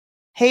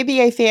Hey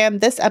BA fam,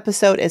 this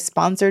episode is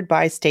sponsored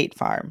by State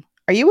Farm.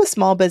 Are you a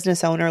small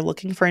business owner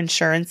looking for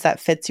insurance that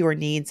fits your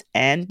needs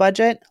and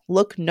budget?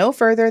 Look no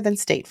further than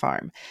State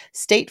Farm.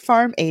 State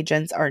Farm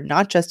agents are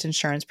not just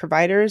insurance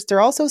providers,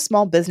 they're also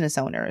small business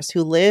owners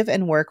who live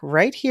and work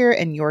right here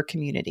in your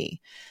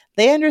community.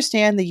 They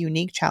understand the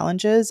unique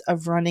challenges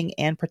of running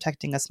and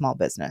protecting a small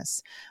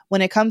business.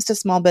 When it comes to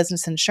small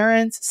business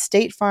insurance,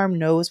 State Farm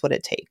knows what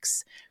it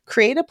takes.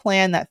 Create a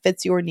plan that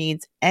fits your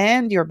needs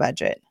and your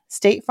budget.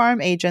 State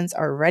Farm agents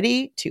are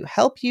ready to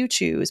help you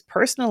choose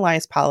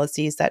personalized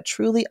policies that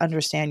truly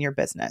understand your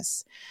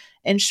business.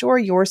 Insure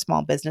your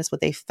small business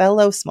with a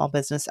fellow small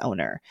business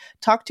owner.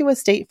 Talk to a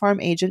State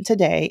Farm agent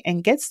today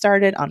and get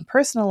started on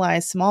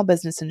personalized small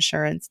business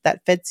insurance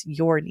that fits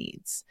your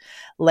needs.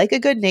 Like a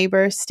good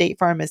neighbor, State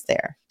Farm is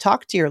there.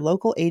 Talk to your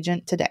local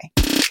agent today.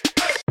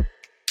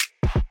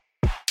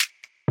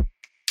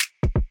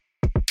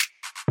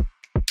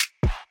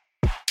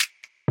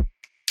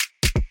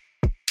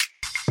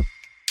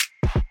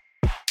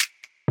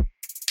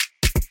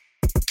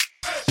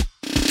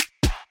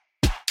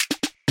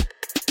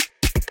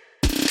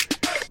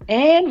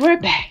 And we're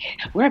back.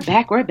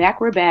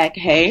 We're back.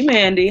 Hey,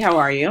 Mandy, how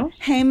are you?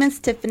 Hey, Miss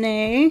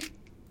Tiffany.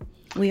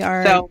 We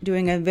are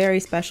doing a very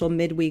special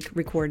midweek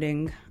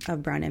recording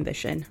of Brown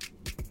Ambition.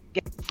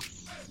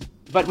 Yes.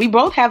 But we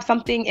both have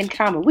something in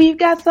common. We've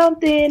got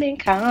something in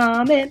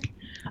common.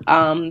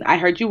 I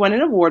heard you won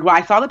an award. Well,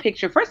 I saw the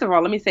picture. First of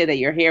all, let me say that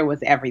your hair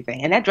was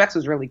everything. And that dress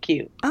was really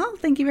cute. Oh,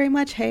 thank you very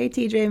much. Hey,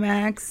 TJ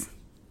Maxx.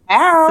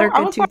 Ow,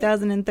 Circa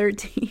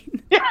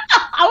 2013.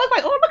 I was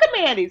like, oh, look at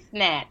Mandy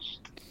snatched.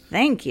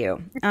 Thank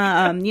you.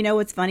 You know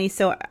what's funny?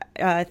 So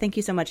thank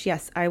you so much.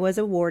 Yes, I was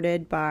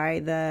awarded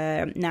by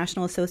the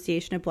National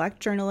Association of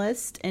Black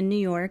Journalists in New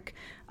York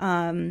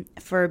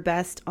for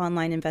Best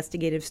Online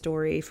Investigative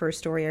Story for a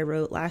story I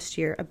wrote last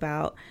year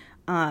about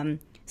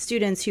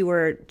students who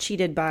were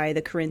cheated by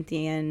the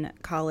Corinthian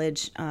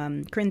College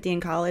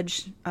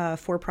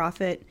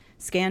for-profit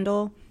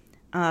scandal.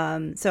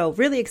 So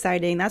really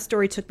exciting. That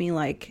story took me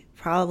like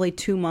probably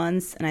 2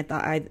 months, and I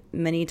thought I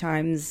many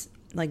times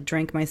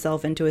drank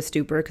myself into a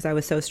stupor because I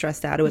was so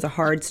stressed out. It was a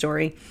hard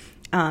story,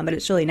 but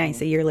it's really nice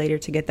a year later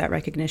to get that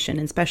recognition,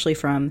 and especially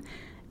from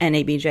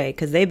NABJ,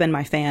 because they've been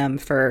my fam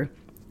for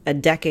a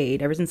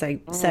decade. Ever since I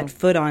set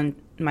foot on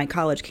my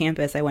college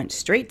campus, I went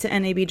straight to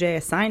NABJ. I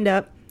signed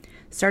up,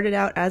 started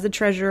out as a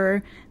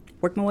treasurer,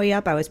 worked my way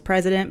up. I was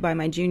president by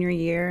my junior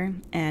year,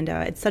 and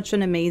it's such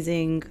an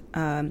amazing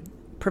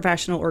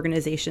professional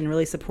organization,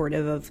 really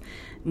supportive of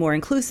more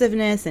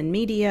inclusiveness and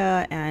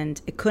media,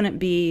 and it couldn't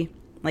be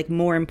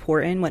more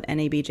important what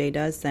NABJ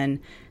does than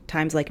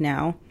times like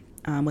now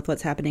with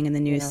what's happening in the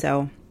news. Yeah.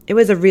 So it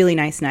was a really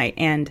nice night.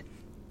 And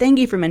thank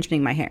you for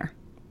mentioning my hair,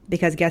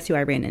 because guess who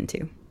I ran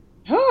into?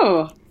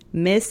 Who?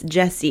 Miss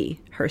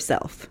Jessie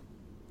herself.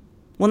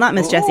 Well, not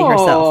Miss Jessie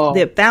herself.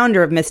 The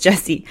founder of Miss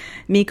Jessie,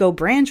 Miko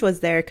Branch,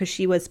 was there because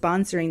she was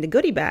sponsoring the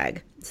goodie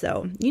bag.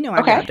 So,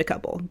 I grabbed a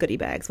couple goodie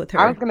bags with her.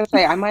 I was going to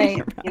say, I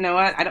might, you know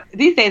what?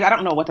 These days, I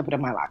don't know what to put in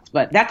my locks,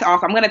 but that's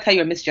awesome. I'm going to tell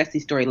you a Miss Jessie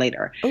story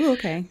later. Oh,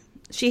 okay.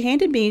 She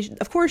handed me,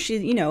 of course, she,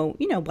 you know,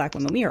 Black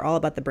women, we are all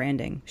about the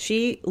branding.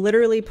 She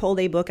literally pulled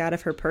a book out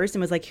of her purse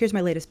and was like, here's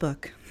my latest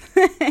book.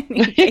 And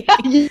gave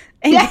me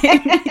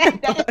the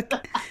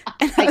book.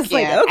 And I was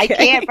like, okay. I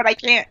can't, but I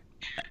can't.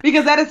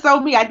 Because that is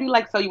so me. I'd be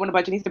like, so you want to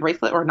buy Janice the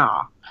bracelet or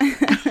nah?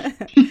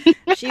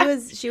 She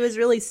was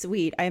really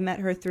sweet. I met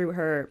her through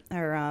her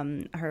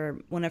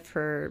one of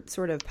her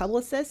sort of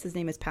publicists. His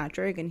name is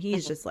Patrick, and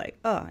he's just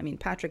like,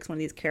 Patrick's one of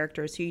these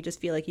characters who you just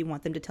feel like you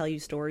want them to tell you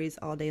stories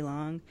all day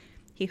long.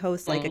 He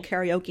hosts a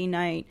karaoke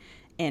night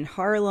in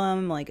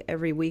Harlem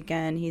every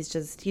weekend. He's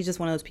just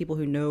one of those people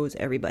who knows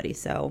everybody.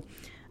 So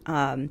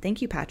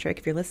thank you, Patrick,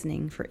 if you're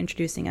listening, for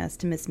introducing us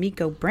to Miss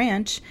Miko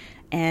Branch,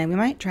 and we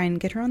might try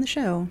and get her on the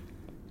show.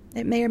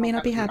 It may or may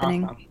not be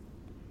happening. Awesome.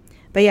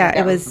 But yeah,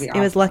 it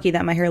was lucky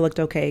that my hair looked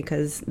okay,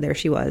 because there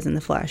she was in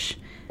the flesh.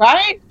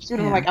 Right? She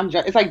was like,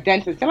 it's like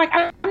dentists. They're like,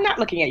 I'm not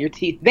looking at your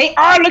teeth. They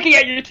are looking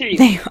at your teeth.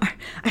 They are.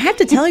 I have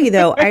to tell you,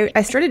 though,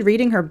 I started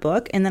reading her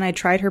book, and then I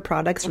tried her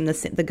products from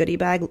the goodie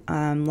bag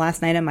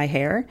last night on my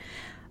hair.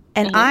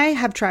 And I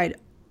have tried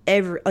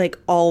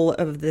all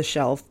of the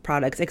shelf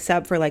products,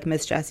 except for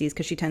Miss Jessie's,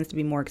 because she tends to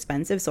be more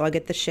expensive. So I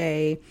get the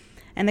Shea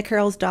and the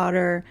Carol's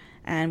Daughter.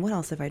 And what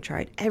else have I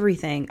tried?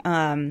 Everything.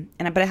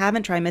 But I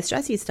haven't tried Miss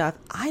Jessie's stuff.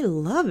 I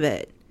love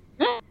it.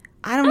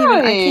 I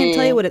can't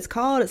tell you what it's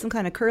called. It's some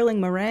kind of curling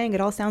meringue.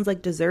 It all sounds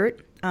like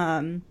dessert.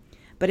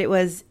 But it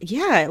was,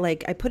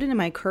 I put it in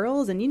my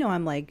curls, and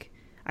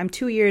I'm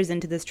 2 years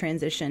into this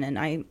transition,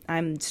 and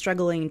I'm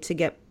struggling to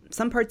get,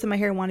 some parts of my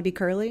hair want to be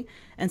curly,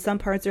 and some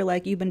parts are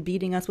like, you've been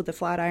beating us with a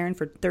flat iron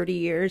for 30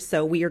 years,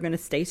 so we are going to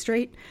stay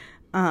straight.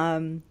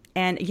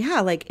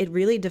 It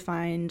really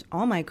defined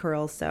all my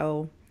curls.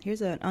 So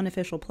here's an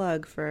unofficial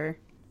plug for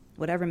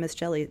whatever Miss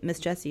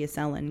Jessie is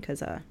selling,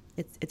 because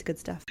it's good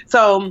stuff.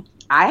 So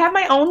I have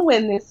my own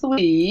win this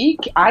week.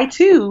 I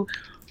too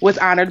was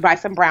honored by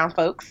some brown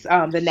folks,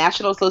 the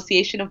National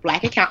Association of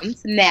Black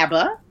Accountants,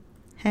 NABA.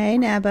 Hey,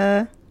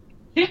 NABA.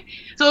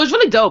 So it was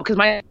really dope because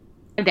my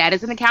dad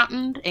is an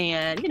accountant,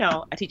 and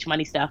I teach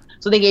money stuff.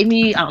 So they gave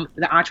me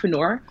the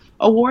Entrepreneur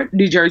Award,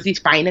 New Jersey's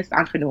finest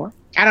entrepreneur.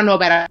 I don't know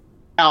about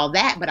all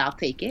that, but I'll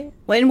take it.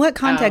 Well, in what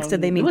context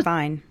did they mean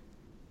fine?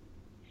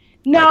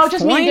 No, like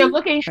just fine? mean they're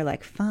looking. Or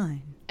like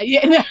fine.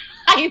 Yeah, no,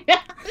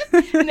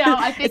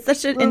 I think it's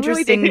such an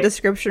interesting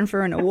description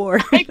for an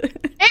award. It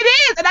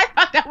is, and I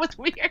thought that was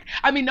weird.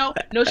 I mean,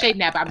 no shade,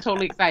 Napa. I'm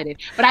totally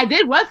excited, but I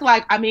was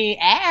like,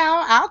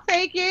 I'll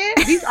take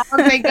it. These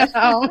arms ain't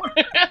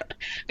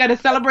gotta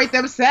celebrate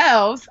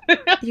themselves.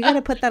 You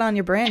gotta put that on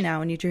your brand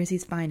now, New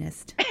Jersey's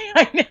finest.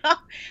 I know.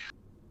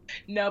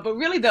 No, but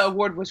really the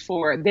award was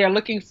they're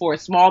looking for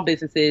small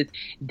businesses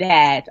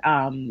that,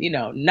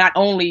 not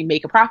only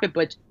make a profit,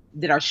 but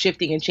that are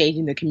shifting and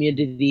changing the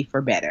community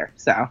for better.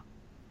 So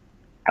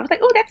I was like,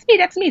 oh,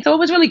 that's me. So it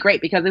was really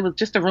great because it was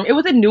just a room. It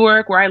was in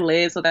Newark where I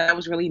live. So that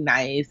was really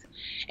nice.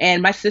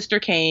 And my sister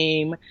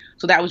came.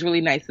 So that was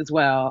really nice as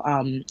well.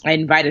 I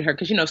invited her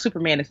because,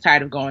 Superman is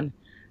tired of going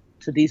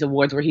to these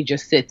awards where he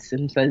just sits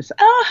and says,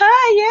 oh,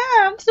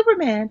 hi, yeah, I'm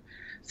Superman.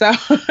 So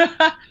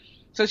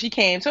so she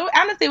came. So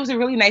honestly, it was a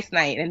really nice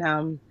night.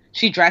 And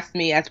she dressed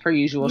me as per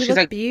usual. She's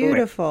like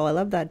beautiful. I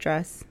love that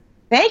dress.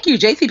 Thank you.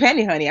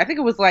 JCPenney, honey. I think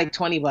it was like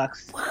 $20.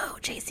 Whoa,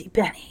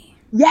 JCPenney.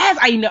 Yes,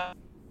 I know.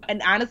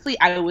 And honestly,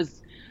 I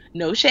was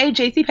no shade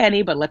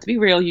JCPenney, but let's be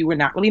real, you were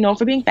not really known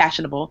for being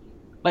fashionable.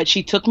 But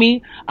she took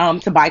me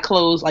to buy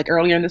clothes like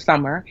earlier in the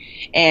summer,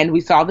 and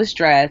we saw this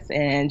dress,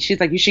 and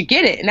she's like, you should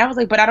get it. And I was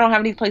like, but I don't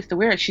have any place to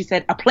wear it. She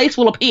said, a place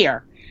will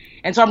appear.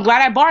 And so I'm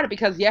glad I bought it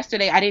because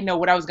yesterday I didn't know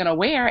what I was going to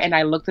wear, and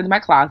I looked into my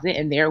closet,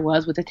 and there it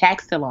was with the tag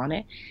still on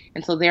it.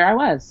 And so there I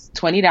was,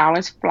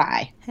 $20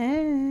 fly.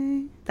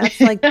 Hey,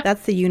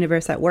 that's the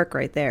universe at work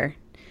right there.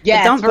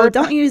 Yeah,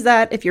 don't use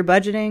that if you're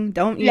budgeting.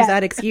 Don't use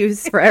that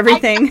excuse for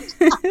everything.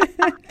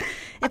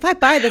 If I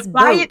buy this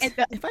boat,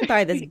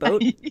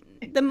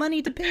 the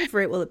money to pay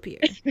for it will appear.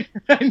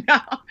 No.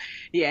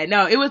 Yeah,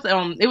 no, it was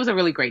a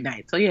really great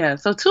night. So yeah,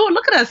 so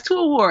look at us, 2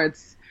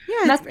 awards.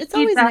 Yeah, it's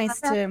always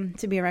nice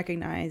to be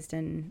recognized.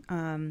 And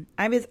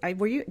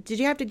did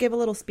you have to give a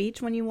little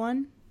speech when you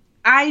won?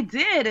 I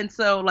did, and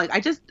so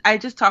I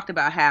just talked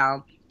about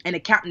how an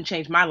accountant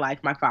changed my life,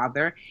 my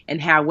father, and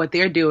how what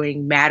they're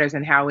doing matters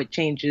and how it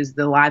changes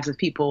the lives of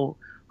people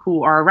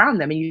who are around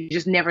them. And you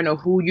just never know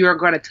who you're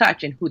going to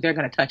touch and who they're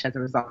going to touch as a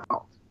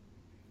result.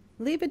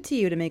 Leave it to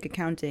you to make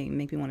accounting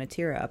make me want to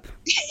tear up.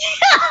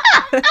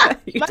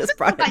 You just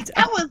brought it down.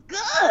 That was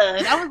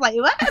good. I was like,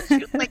 what? She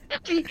was like,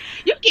 you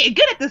get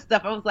good at this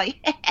stuff. I was like,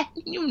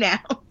 you now.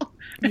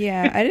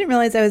 Yeah, I didn't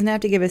realize I was going to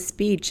have to give a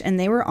speech, and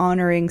they were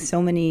honoring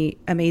so many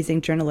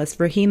amazing journalists.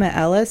 Rahima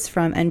Ellis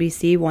from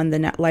NBC won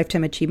the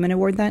Lifetime Achievement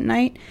Award that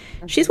night.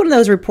 She's one of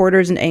those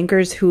reporters and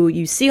anchors who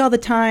you see all the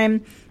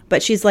time,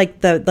 but she's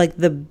like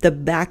the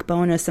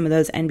backbone of some of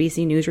those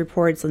NBC News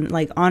reports. And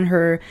on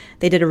her,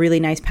 they did a really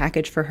nice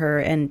package for her,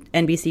 and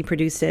NBC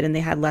produced it, and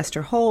they had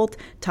Lester Holt,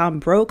 Tom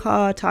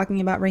Brokaw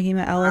talking about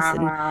Rahima Ellis.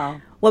 Wow.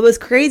 And what was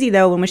crazy,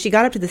 though, when she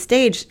got up to the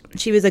stage,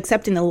 she was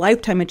accepting the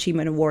Lifetime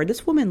Achievement Award.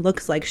 This woman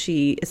looks like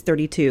she is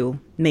 32,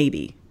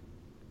 maybe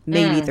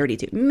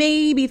 32,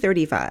 maybe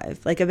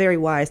 35, like a very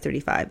wise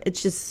 35.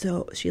 It's just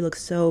she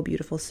looks so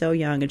beautiful, so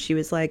young. And she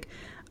was like,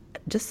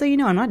 just so you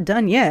know, I'm not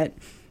done yet.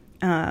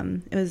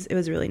 It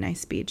was a really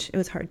nice speech. It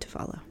was hard to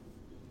follow.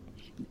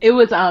 It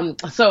was,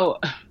 so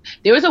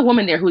there was a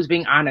woman there who was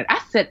being honored. I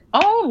said,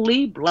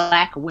 only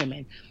Black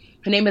women.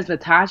 Her name is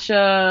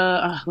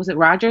Natasha, was it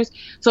Rogers?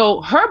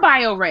 So her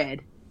bio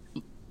read,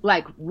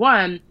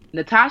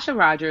 Natasha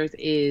Rogers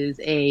is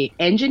a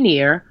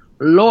engineer,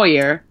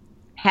 lawyer,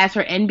 has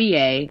her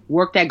MBA,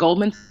 worked at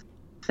Goldman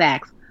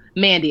Sachs.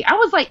 Mandy, I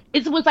was like,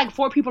 it was like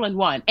 4 people in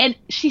one, and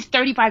she's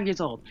 35 years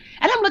old.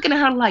 And I'm looking at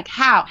her like,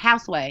 how?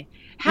 Houseway?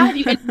 How do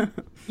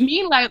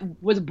you,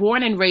 was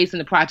born and raised in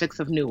the projects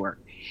of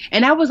Newark.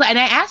 And I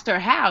asked her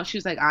how. She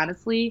was like,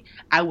 honestly,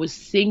 I was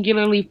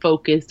singularly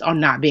focused on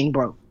not being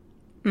broke.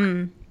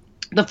 Mm.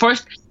 The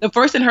first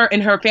in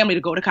her family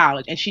to go to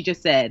college, and she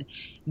just said,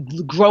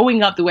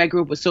 growing up the way I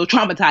grew up was so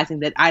traumatizing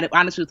that I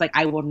honestly was like,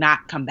 I will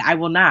not come back. I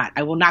will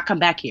not come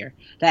back here.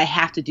 That I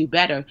have to do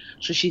better.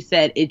 So she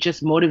said it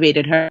just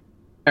motivated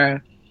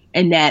her,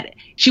 and that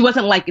she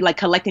wasn't like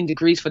collecting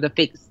degrees for the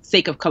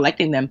sake of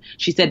collecting them.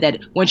 She said that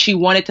when she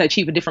wanted to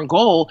achieve a different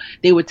goal,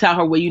 they would tell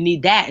her, well, you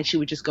need that, and she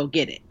would just go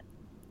get it.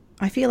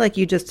 I feel like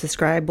you just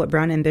described what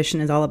Brown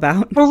Ambition is all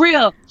about. For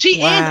real.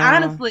 She is,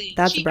 honestly.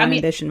 That's a Brown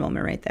Ambition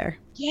moment right there.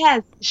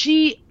 Yes.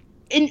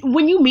 And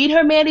when you meet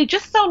her, Mandy,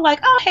 just so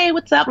oh, hey,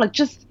 what's up?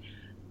 Just,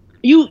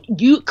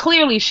 you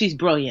clearly she's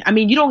brilliant. I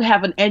mean, you don't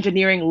have an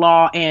engineering,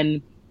 law,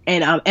 and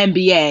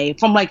MBA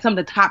from some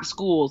of the top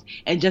schools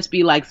and just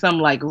be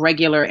some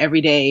regular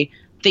everyday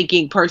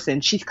thinking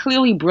person. She's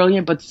clearly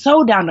brilliant, but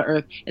so down to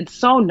earth and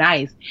so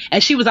nice.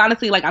 And she was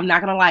honestly I'm not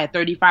gonna lie, at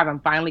 35,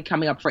 I'm finally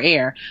coming up for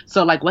air.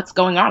 So what's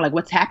going on?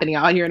 What's happening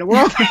out here in the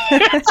world?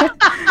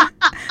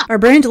 Are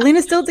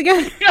Brangelina still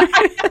together?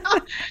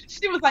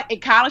 She was in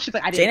college. She's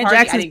I didn't Janet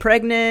Jackson's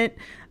pregnant.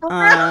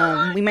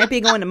 We might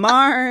be going to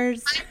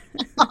Mars.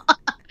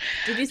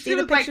 Did you see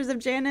the pictures of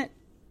Janet?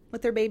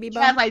 with their baby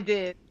bump? Yes, I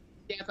did.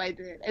 Yes, I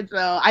did. And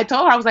so I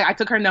told her, I was like, I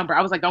took her number.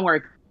 I was like, don't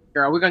worry,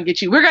 girl, we're gonna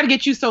get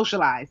you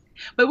socialized.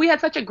 But we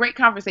had such a great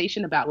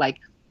conversation about like,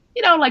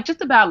 like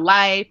just about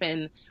life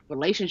and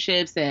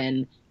relationships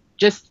and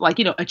just like,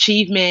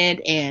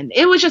 achievement. And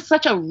it was just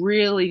such a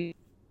really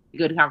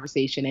good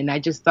conversation. And I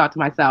just thought to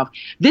myself,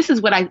 this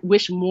is what I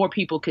wish more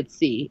people could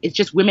see. It's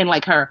just women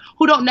like her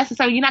who don't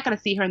necessarily, you're not going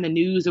to see her in the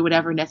news or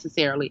whatever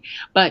necessarily,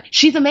 but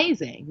she's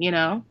amazing,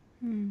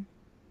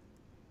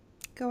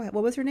 Go ahead.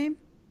 What was her name?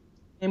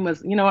 And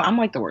was, I'm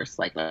like the worst.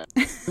 Like, let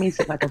me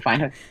see if I can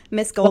find her.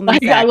 Miss Goldman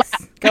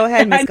Sachs. Go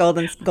ahead, Miss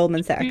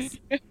Goldman Sachs.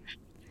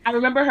 I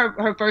remember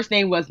her first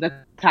name was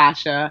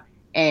Natasha,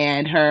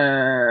 and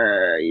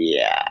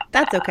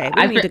that's okay.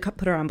 We don't need to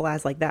put her on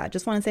blast like that.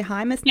 Just want to say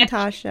hi, Miss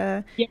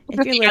Natasha. Yeah,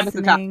 if you're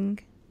listening,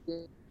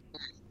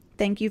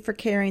 thank you for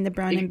carrying the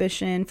Brown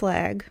Ambition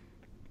flag.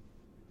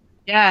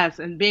 Yes,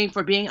 and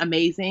for being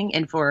amazing,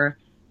 and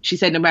she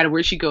said no matter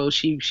where she goes,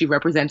 she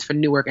represents for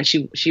Newark, and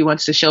she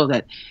wants to show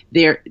that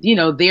there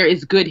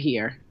is good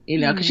here,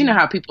 because you know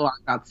how people are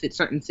about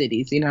certain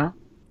cities,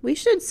 We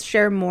should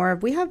share more.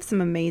 We have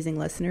some amazing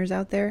listeners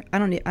out there. I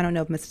don't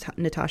know if Miss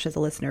Natasha's a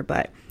listener,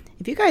 but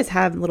if you guys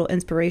have little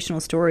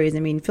inspirational stories,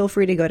 feel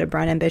free to go to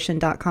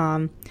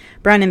brownambition.com,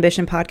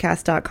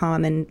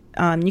 brownambitionpodcast.com,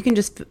 and you can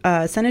just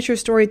send us your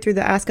story through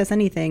the Ask Us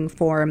Anything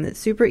form. It's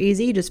super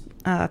easy. Just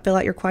fill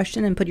out your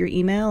question and put your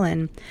email,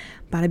 and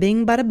bada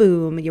bing, bada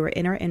boom, you are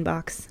in our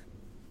inbox.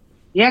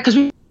 Yeah, because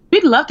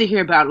we'd love to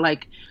hear about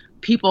like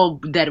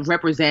people that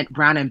represent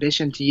Brown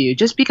Ambition to you,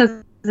 just because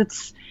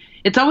it's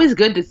always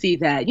good to see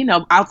that,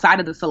 outside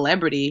of the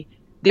celebrity,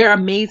 there are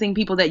amazing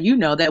people that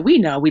that we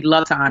know. We'd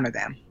love to honor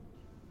them.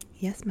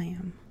 Yes,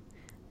 ma'am.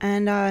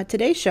 And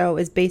today's show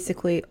is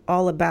basically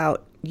all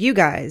about you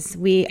guys.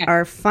 We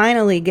are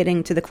finally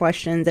getting to the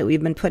questions that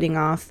we've been putting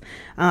off.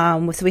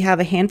 So we have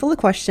a handful of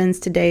questions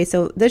today.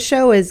 So this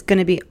show is going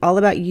to be all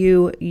about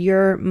you,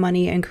 your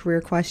money and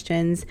career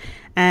questions.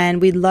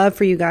 And we'd love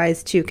for you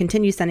guys to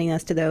continue sending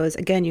us to those.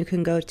 Again, you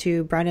can go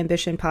to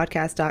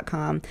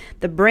brownambitionpodcast.com,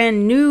 the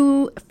brand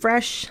new,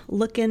 fresh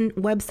looking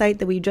website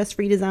that we just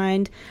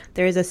redesigned.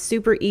 There's a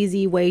super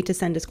easy way to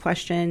send us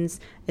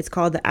questions. It's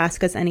called the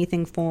Ask Us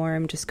Anything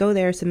form. Just go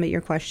there, submit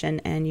your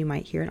question, and you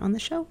might hear it on the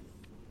show.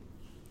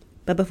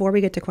 But before we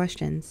get to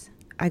questions,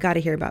 I got to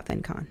hear about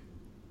FinCon.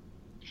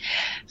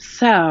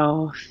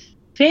 So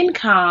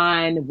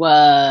FinCon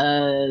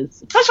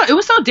was, first of all, it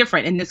was so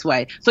different in this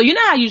way. So you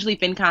know how usually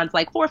FinCon's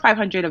like 400 or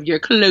 500 of your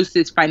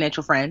closest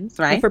financial friends,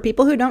 right? Well, for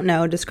people who don't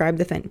know, describe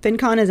the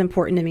FinCon is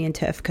important to me and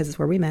Tiff because it's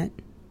where we met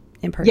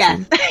in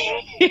person.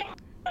 Yes.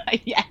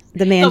 Yes.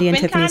 The Mandy and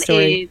Tiffany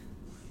story.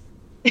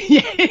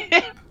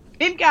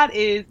 FinCon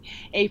is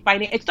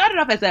it started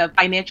off as a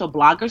financial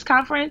bloggers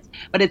conference,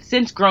 but it's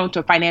since grown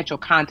to a financial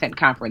content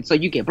conference. So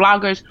you get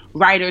bloggers,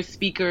 writers,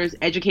 speakers,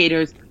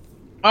 educators,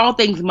 all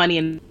things money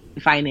and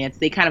finance.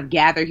 They kind of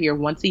gather here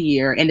once a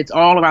year, and it's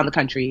all around the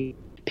country.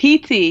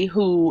 PT,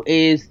 who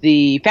is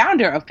the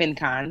founder of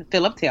FinCon,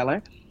 Philip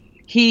Taylor,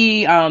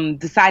 he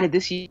decided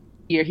this year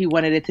he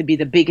wanted it to be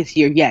the biggest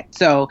year yet.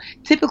 So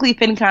typically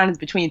FinCon is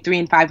between 300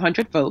 and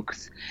 500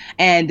 folks,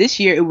 and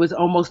this year it was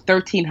almost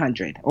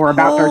 1,300 or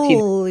about 1,300.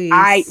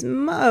 Holy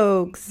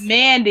smokes,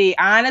 Mandy!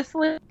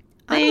 Honestly,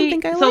 I don't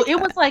think I. So it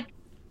was like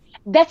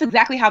that's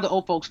exactly how the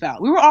old folks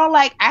felt. We were all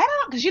like, I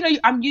don't, because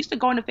I'm used to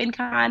going to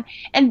FinCon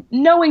and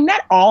knowing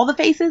not all the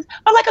faces,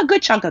 but like a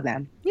good chunk of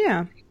them.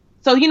 Yeah.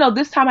 So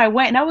this time I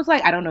went and I was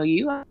like, I don't know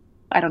you.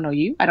 I don't know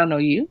you. I don't know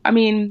you. I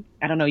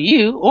don't know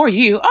you or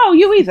you. Oh,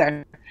 you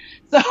either.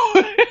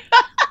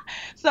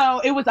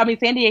 So it was,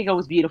 San Diego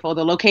was beautiful.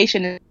 The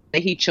location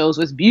that he chose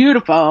was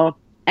beautiful.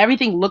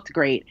 Everything looked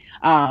great.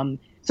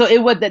 So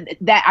it was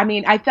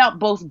I felt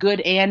both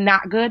good and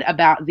not good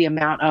about the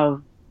amount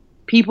of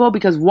people,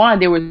 because one,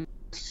 there were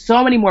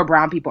so many more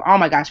brown people. Oh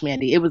my gosh,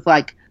 Mandy. It was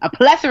like a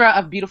plethora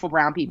of beautiful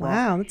brown people.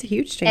 Wow. That's a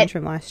huge change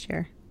from last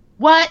year.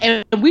 What?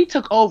 And we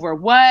took over.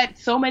 What?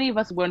 So many of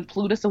us won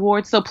Plutus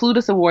Awards. So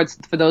Plutus Awards,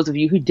 for those of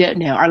you who didn't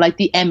know, are like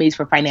the Emmys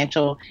for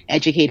financial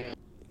educators,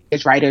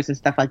 writers, and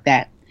stuff like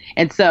that.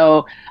 And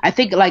so I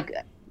think like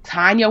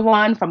Tanya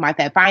won from My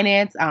Fat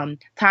Finance,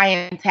 Ty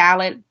and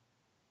Talent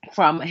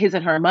from His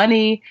and Her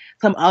Money,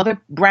 some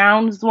other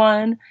Browns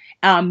won.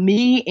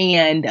 Me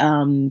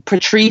and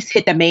Patrice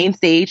hit the main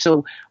stage.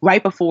 So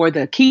right before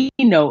the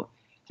keynote,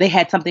 they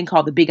had something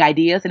called the Big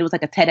Ideas, and it was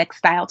like a TEDx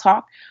style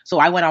talk. So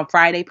I went on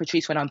Friday,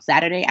 Patrice went on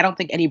Saturday. I don't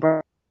think any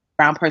brown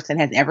person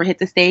has ever hit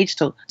the stage.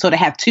 So to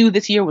have two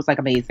this year was like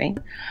amazing.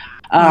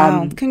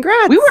 Wow.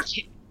 Congrats.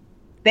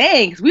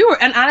 Thanks.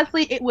 And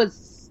honestly, it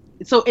was,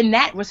 so in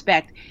that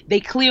respect, they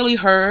clearly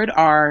heard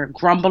our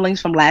grumblings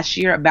from last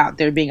year about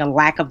there being a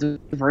lack of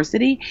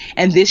diversity.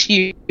 And this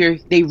year,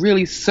 they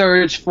really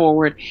surged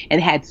forward and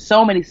had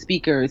so many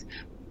speakers,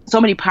 so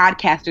many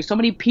podcasters, so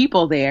many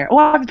people there. Oh,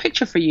 I have a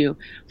picture for you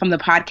from the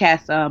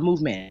podcast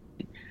movement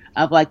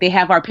of like, they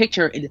have our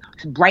picture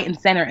right in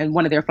center in on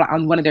one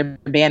of their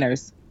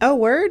banners. Oh,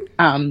 word?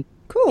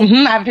 Cool.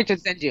 I have a picture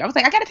to send you. I was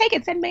like, I got to take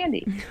it. Send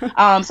Mandy.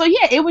 So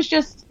yeah, it was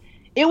just,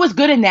 it was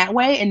good in that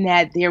way, in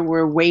that there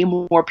were way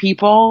more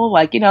people,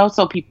 like,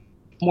 so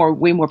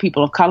way more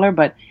people of color.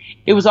 But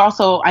it was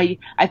also, I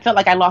felt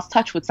like I lost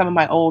touch with some of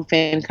my old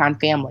FinCon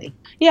family.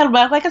 Yeah,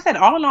 but like I said,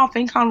 all in all,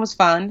 FinCon was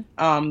fun.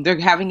 They're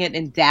having it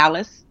in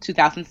Dallas,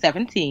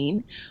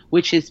 2017,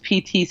 which is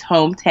PT's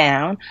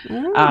hometown.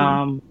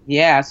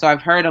 Yeah, so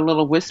I've heard a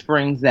little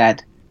whisperings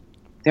that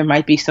there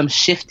might be some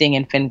shifting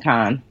in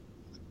FinCon.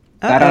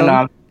 So I don't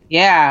know.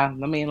 Yeah,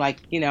 I mean, like,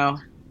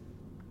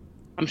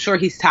 I'm sure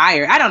he's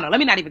tired. I don't know. Let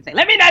me not even say.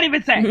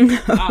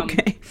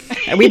 Okay.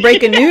 Are we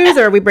breaking news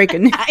or are we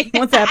breaking news?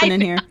 What's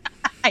happening here?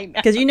 I know.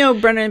 Because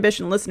Brennan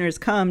Ambition listeners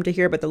come to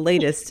hear about the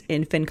latest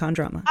in FinCon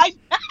drama. I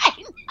know.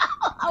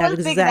 That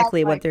is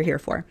exactly what they're here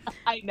for.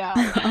 I know.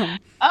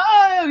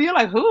 Oh, you're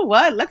like, who?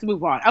 What? Let's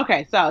move on.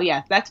 Okay, so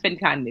yes, that's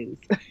FinCon news.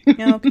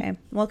 Okay.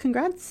 Well,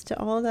 congrats to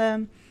all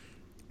the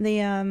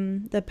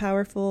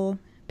powerful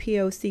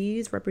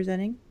POCs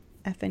representing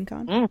at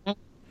FinCon. Mm-hmm.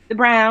 The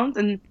Browns,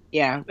 and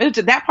yeah,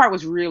 that part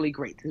was really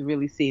great to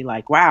really see,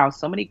 like, wow,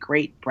 so many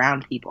great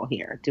brown people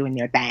here doing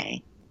their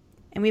thing.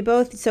 And we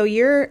both,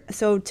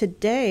 so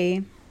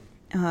today,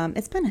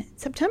 it's been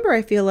September.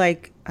 I feel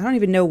like I don't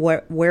even know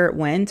where it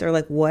went or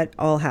like what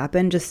all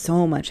happened. Just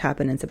so much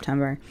happened in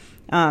September.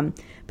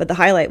 But the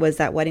highlight was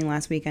that wedding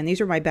last weekend. These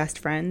were my best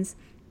friends,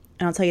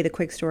 and I'll tell you the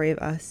quick story of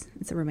us.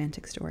 It's a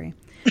romantic story.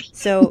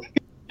 So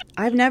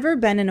I've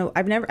been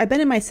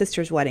in my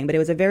sister's wedding, but it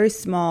was a very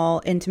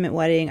small, intimate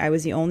wedding. I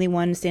was the only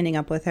one standing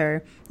up with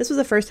her. This was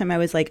the first time I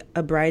was like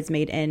a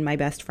bridesmaid in my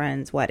best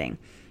friend's wedding.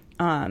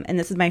 And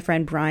this is my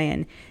friend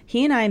Brian.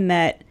 He and I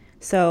met.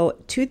 So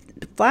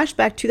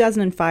flashback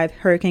 2005,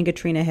 Hurricane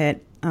Katrina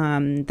hit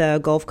the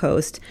Gulf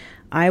Coast.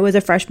 I was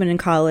a freshman in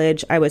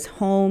college. I was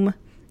home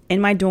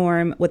in my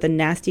dorm with a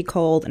nasty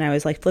cold, and I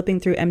was like flipping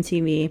through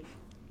MTV,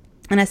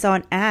 and I saw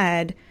an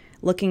ad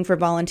looking for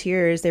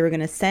volunteers they were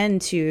going to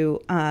send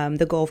to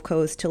the Gulf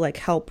Coast to like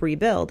help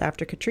rebuild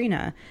after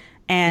Katrina.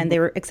 And they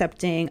were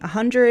accepting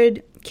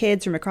 100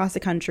 kids from across the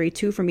country,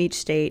 2 from each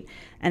state.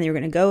 And they were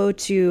going to go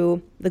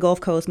to the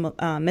Gulf Coast,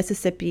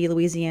 Mississippi,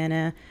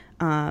 Louisiana,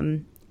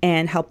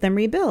 and help them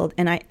rebuild.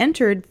 And I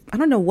entered, I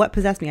don't know what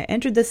possessed me. I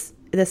entered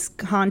this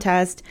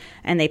contest,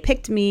 and they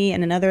picked me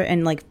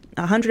and like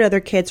 100 other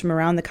kids from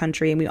around the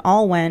country. And we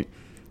all went.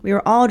 We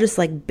were all just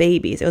like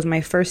babies. It was my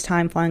first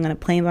time flying on a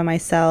plane by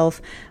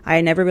myself. I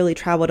had never really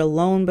traveled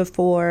alone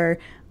before.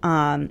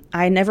 I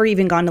had never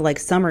even gone to like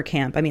summer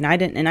camp. I mean, I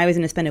didn't, and I was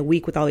going to spend a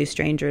week with all these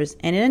strangers,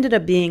 and it ended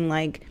up being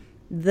like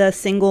the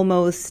single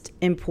most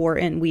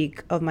important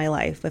week of my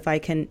life.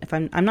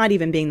 I'm not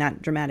even being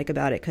that dramatic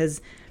about it,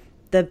 because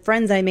the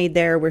friends I made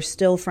there were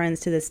still friends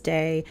to this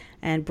day.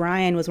 And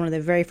Brian was one of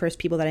the very first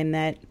people that I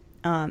met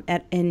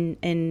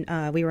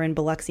we were in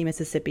Biloxi,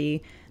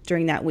 Mississippi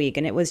during that week.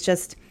 And it was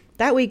just,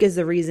 that week is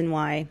the reason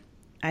why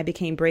I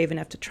became brave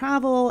enough to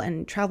travel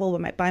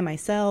by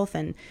myself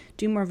and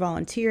do more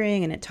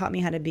volunteering. And it taught me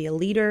how to be a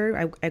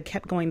leader. I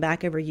kept going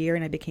back every year,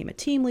 and I became a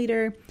team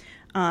leader.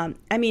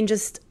 I mean,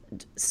 just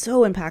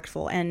so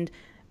impactful, and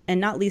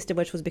not least of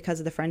which was because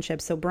of the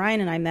friendship. So Brian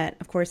and I met,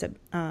 of course,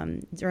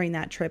 during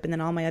that trip, and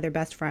then all my other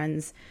best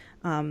friends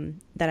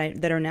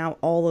that are now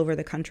all over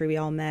the country, we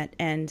all met.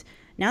 And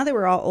now that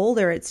we're all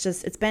older,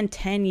 it's been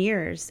 10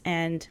 years,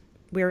 and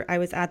I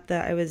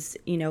was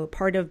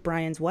part of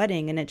Brian's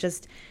wedding, and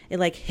it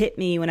like hit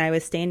me when I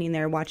was standing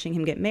there watching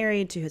him get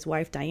married to his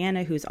wife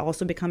Diana, who's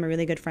also become a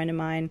really good friend of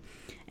mine.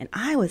 And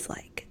I was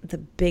like the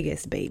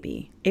biggest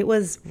baby. It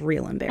was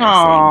real embarrassing.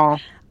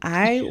 Aww.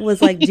 I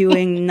was like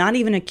doing not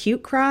even a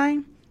cute cry,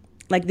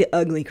 like the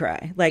ugly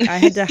cry. Like I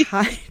had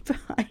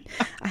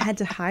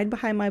to hide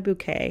behind my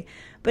bouquet.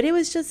 But it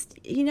was just,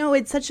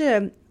 it's such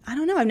I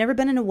don't know, I've never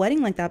been in a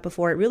wedding like that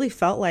before. It really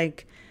felt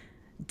like,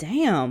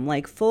 damn,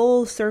 like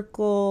full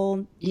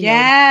circle,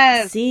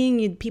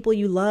 seeing people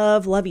you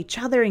love each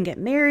other and get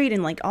married,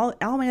 and like all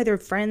my other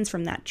friends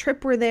from that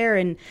trip were there.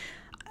 And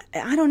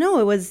I don't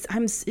know, it's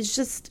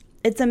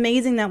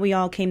amazing that we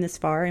all came this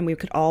far and we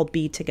could all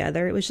be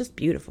together. It was just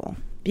beautiful.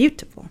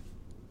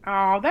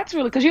 Oh, that's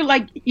really, because you're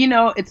like,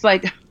 it's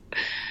like,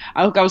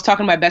 I was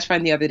talking to my best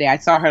friend the other day. I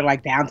saw her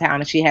like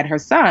downtown, and she had her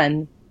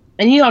son.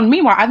 And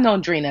meanwhile, I've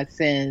known Drina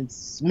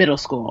since middle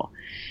school.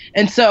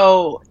 And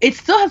so it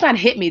still has not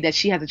hit me that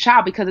she has a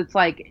child, because it's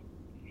like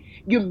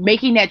you're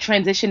making that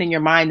transition in your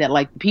mind that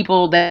like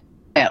people that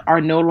are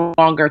no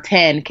longer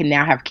 10 can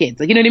now have kids.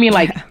 Like, you know what I mean?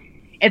 Like,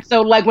 and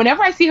so like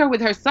whenever I see her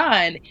with her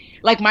son,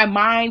 like my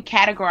mind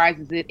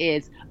categorizes it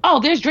as, oh,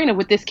 there's Drina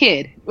with this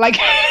kid. Like,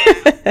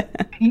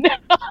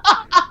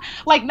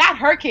 like not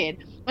her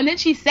kid. And then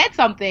she said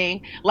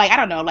something like, I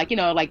don't know, like,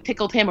 like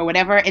tickled him or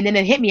whatever. And then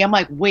it hit me. I'm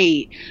like,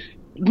 wait.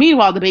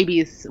 Meanwhile, the baby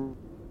is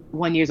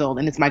 1 year old,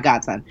 and it's my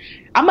godson.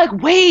 I'm like,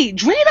 wait,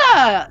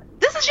 Drina,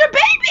 this is your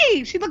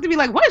baby. She looked at me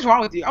like, what is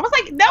wrong with you? I was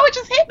like, no, it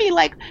just hit me.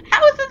 Like,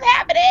 how is this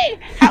happening?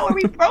 How are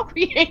we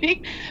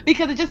procreating?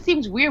 Because it just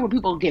seems weird when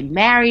people get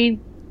married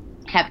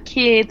have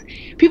kids,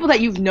 people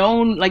that you've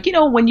known, like,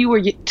 when you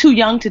were too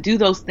young to do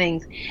those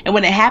things. And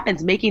when it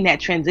happens, making that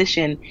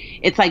transition,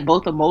 it's like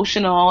both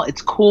emotional,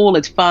 it's cool,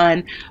 it's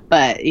fun,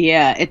 but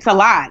yeah, it's a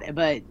lot.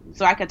 But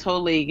so I could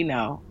totally,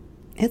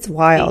 It's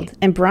wild.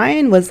 And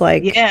Brian was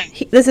like, yeah.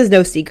 This is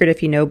no secret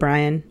if you know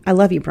Brian. I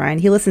love you, Brian.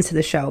 He listens to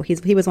the show.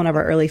 He was one of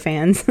our early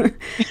fans.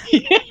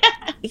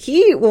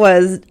 He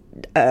was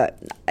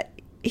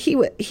he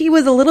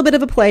was a little bit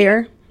of a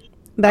player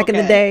back in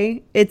the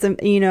day. It's and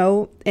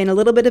a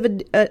little bit of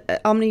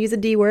I'm going to use a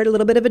D word, a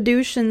little bit of a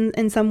douche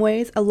in some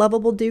ways, a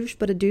lovable douche,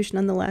 but a douche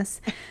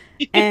nonetheless.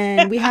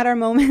 And we had our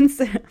moments.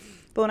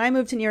 But when I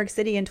moved to New York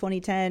City in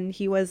 2010,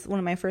 he was one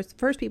of my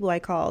first people I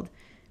called.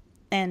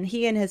 And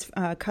he and his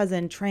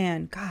cousin,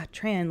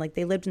 Tran, like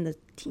they lived in the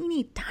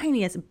teeny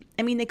tiniest,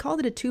 they called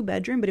it a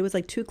 2-bedroom, but it was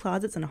like 2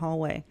 closets and a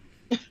hallway.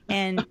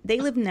 And they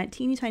lived in that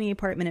teeny tiny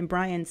apartment, and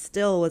Brian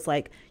still was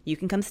like, you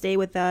can come stay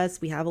with us.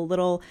 We have a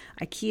little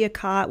IKEA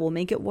cot. We'll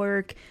make it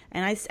work.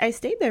 And I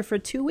stayed there for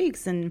 2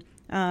 weeks, and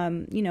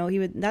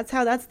that's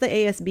the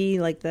ASB,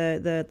 like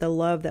the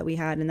love that we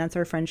had, and that's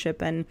our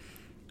friendship. And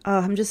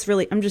I'm just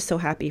so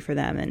happy for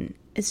them. And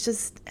it's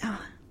just,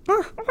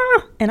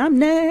 and I'm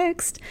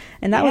next.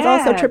 And that was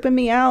also tripping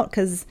me out,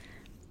 because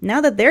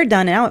now that they're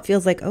done, now it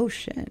feels like, oh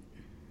shit,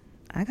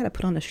 I gotta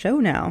put on a show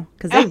now,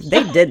 because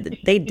they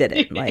did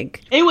it.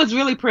 Like, it was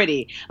really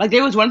pretty. Like,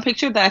 there was one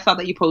picture that I saw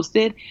that you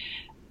posted.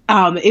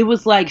 It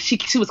was like she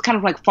was kind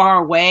of like far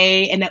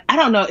away, and I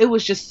don't know, it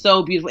was just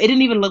so beautiful. It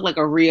didn't even look like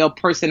a real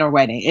person or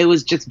wedding. It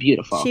was just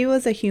beautiful. She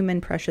was a human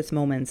Precious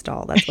Moments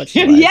doll. That's what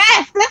she was.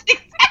 Yes, that's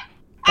exactly.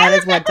 That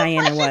is what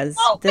Diana was.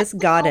 This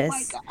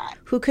goddess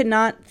who could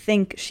not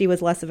think she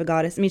was less of a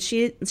goddess.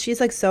 She's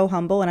like so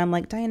humble, and I'm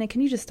like, Diana, can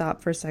you just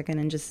stop for a second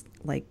and just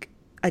like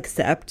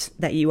accept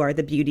that you are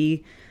the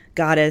beauty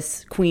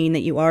goddess queen that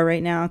you are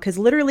right now? Because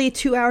literally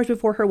 2 hours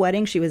before her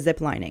wedding, she was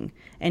ziplining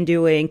and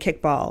doing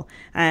kickball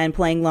and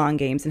playing lawn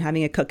games and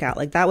having a cookout.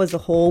 Like, that was the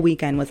whole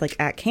weekend, was like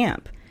at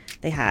camp.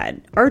 They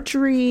had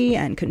archery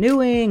and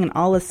canoeing and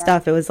all this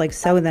stuff. It was like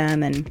so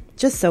them, and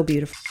just so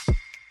beautiful.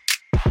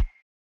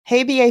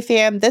 Hey BA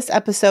fam, this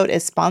episode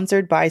is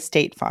sponsored by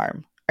State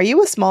Farm. Are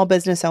you a small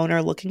business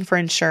owner looking for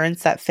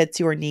insurance that fits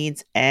your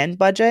needs and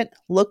budget?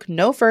 Look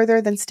no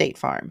further than State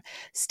Farm.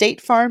 State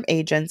Farm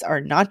agents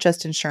are not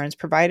just insurance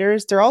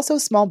providers, they're also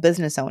small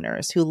business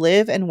owners who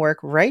live and work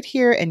right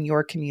here in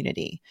your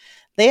community.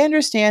 They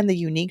understand the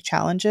unique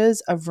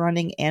challenges of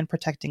running and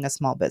protecting a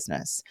small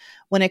business.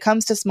 When it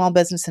comes to small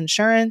business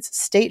insurance,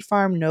 State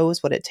Farm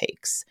knows what it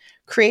takes.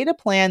 Create a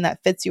plan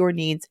that fits your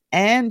needs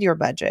and your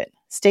budget.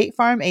 State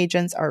Farm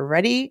agents are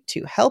ready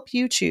to help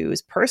you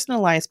choose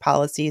personalized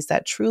policies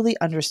that truly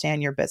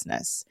understand your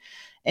business.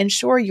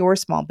 Insure your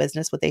small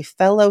business with a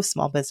fellow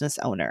small business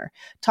owner.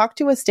 Talk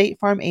to a State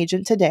Farm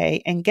agent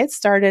today and get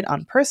started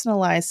on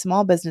personalized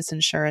small business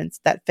insurance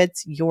that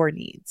fits your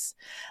needs.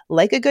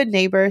 Like a good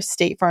neighbor,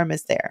 State Farm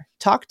is there.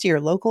 Talk to your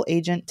local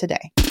agent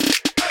today.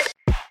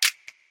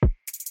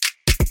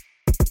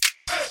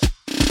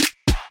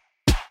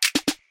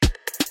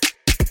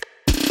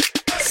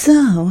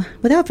 So,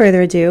 without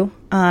further ado,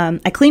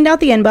 I cleaned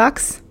out the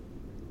inbox.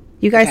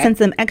 You guys sent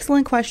some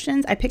excellent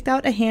questions. I picked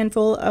out a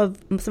handful of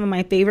some of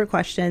my favorite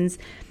questions.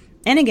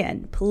 And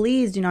again,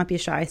 please do not be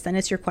shy. Send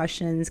us your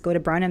questions. Go to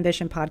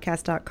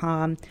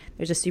brownambitionpodcast.com.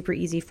 There's a super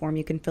easy form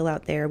you can fill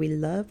out there. We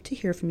love to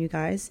hear from you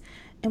guys.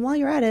 And while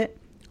you're at it,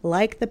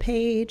 like the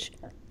page,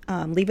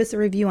 leave us a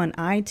review on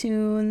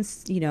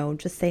iTunes.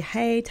 Just say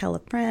hey, tell a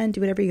friend,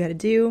 do whatever you got to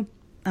do.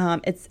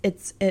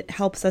 It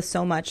helps us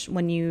so much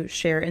when you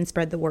share and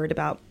spread the word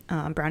about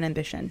Brown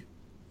Ambition.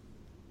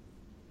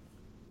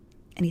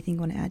 Anything you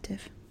want to add,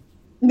 Tiff?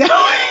 No,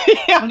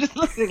 I'm just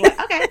listening. Like,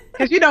 okay,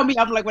 because you know me,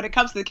 I'm like, when it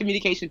comes to the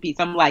communication piece,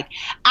 I'm like,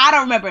 I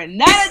don't remember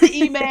none of the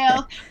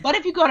emails. But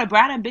if you go to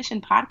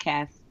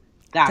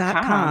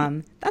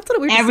brownambitionpodcast.com, that's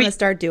what we're just going to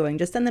start doing.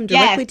 Just send them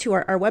directly to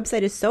our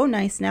website. Is so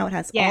nice now. It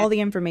has all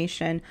the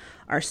information,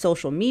 our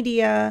social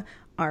media,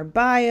 our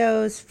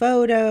bios,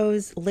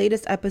 photos,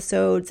 latest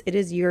episodes. It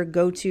is your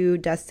go-to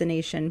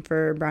destination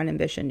for Brown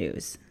Ambition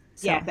news.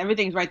 So. Yes,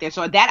 everything's right there.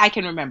 So that I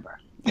can remember.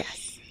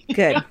 Yes.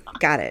 Good.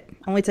 Got it.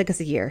 Only took us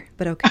a year,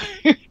 but okay.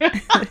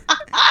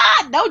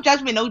 No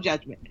judgment, no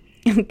judgment.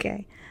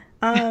 Okay.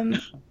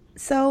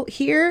 So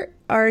here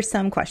are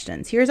some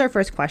questions. Here's our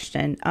first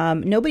question.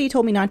 Nobody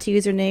told me not to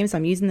use their names. So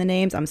I'm using the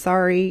names. I'm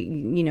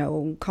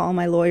sorry. Call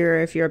my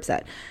lawyer if you're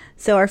upset.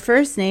 So our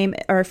first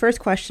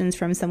question is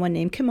from someone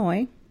named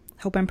Kimoy.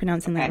 Hope I'm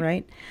pronouncing that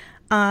right.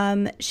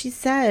 She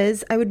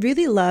says, I would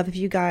really love if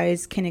you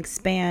guys can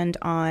expand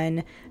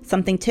on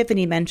something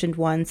Tiffany mentioned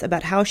once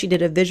about how she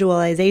did a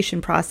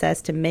visualization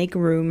process to make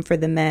room for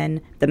the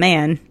man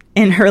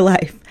in her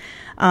life.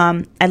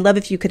 I'd love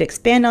if you could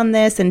expand on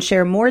this and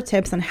share more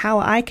tips on how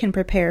I can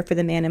prepare for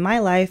the man in my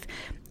life.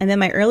 I'm in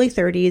my early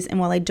 30s, and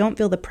while I don't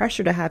feel the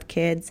pressure to have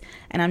kids,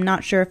 and I'm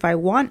not sure if I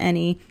want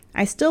any,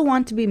 I still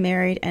want to be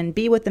married and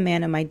be with the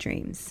man of my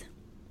dreams.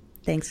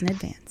 Thanks in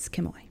advance,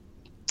 Kimoy.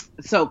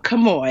 So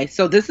Kamoy.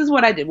 So this is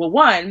what I did. Well,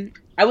 one,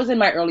 I was in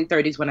my early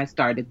 30s when I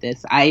started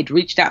this. I had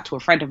reached out to a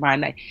friend of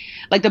mine.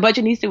 Like the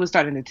Budgetnista was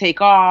starting to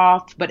take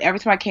off, but every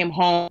time I came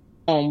home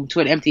to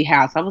an empty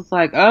house, I was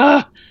like,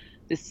 ugh,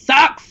 this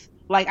sucks.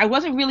 Like I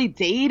wasn't really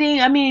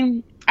dating. I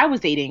mean, I was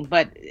dating,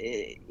 but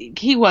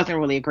he wasn't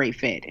really a great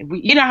fit.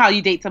 You know how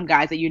you date some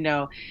guys that you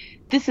know,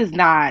 this is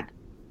not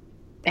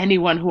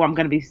anyone who I'm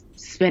going to be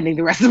spending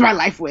the rest of my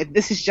life with.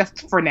 This is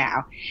just for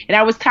now. And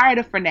I was tired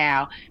of for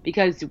now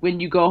because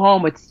when you go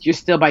home, you're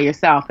still by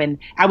yourself. And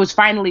I was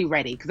finally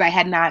ready because I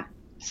had not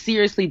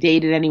seriously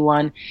dated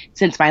anyone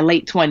since my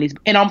late 20s,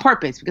 and on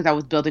purpose because I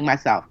was building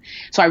myself.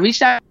 So I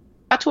reached out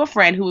to a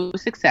friend who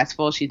was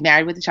successful. She's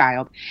married with a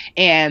child.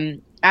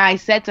 And I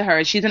said to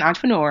her, she's an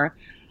entrepreneur,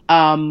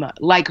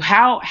 like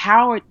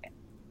how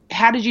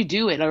did you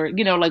do it? Or,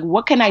 you know, like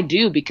what can I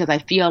do? Because I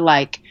feel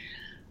like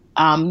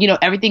you know,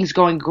 everything's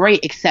going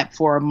great except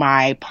for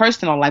my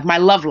personal life, my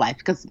love life,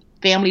 because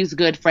family was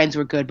good, friends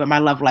were good, but my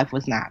love life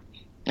was not.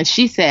 And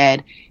she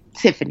said,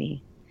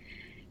 Tiffany,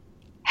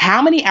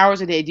 how many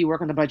hours a day do you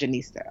work on the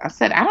Budgetnista? I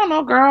said, I don't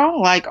know,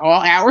 girl, like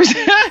all hours.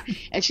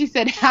 And she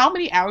said, how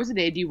many hours a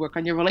day do you work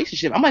on your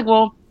relationship? I'm like,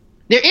 well,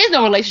 there is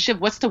no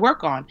relationship. What's to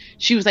work on?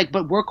 She was like,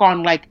 but work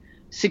on like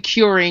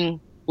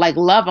securing like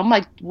love. I'm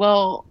like,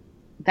 well,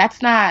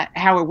 that's not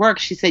how it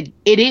works. She said,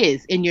 it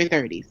is in your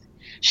 30s.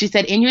 She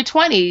said, in your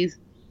 20s,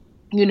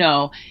 you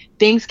know,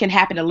 things can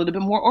happen a little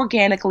bit more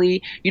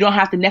organically. You don't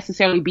have to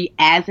necessarily be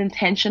as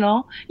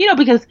intentional, you know,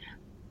 because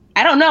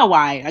I don't know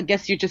why. I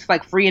guess you're just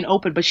like free and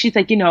open. But she's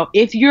like, you know,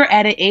 if you're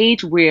at an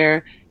age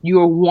where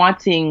you're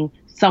wanting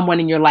someone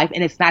in your life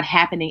and it's not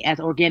happening as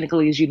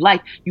organically as you'd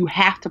like, you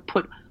have to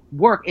put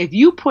work. If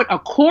you put a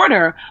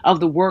quarter of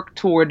the work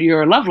toward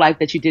your love life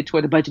that you did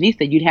toward the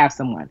Budgetnista, you'd have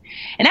someone.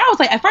 And I was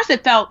like, at first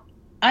it felt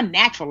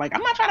unnatural. Like,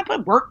 I'm not trying to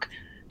put work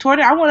toward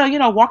it. I want to, you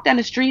know, walk down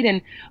the street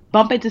and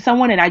bump into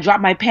someone and I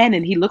drop my pen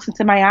and he looks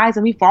into my eyes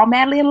and we fall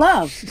madly in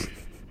love.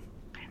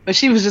 But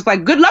she was just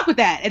like, good luck with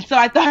that. And so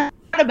I thought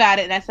about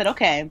it and I said,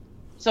 okay.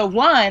 So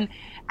one,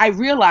 I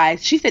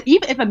realized, she said,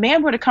 even if a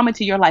man were to come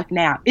into your life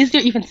now, is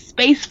there even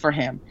space for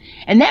him?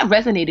 And that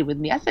resonated with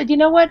me. I said, you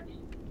know what?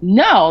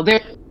 No,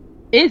 there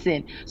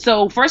isn't.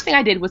 So first thing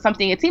I did was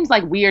something, it seems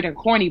like weird and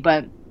corny,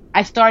 but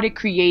I started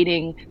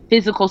creating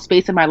physical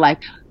space in my life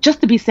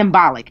just to be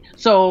symbolic.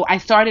 So I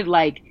started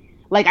like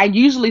I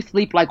usually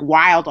sleep like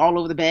wild all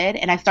over the bed,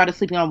 and I started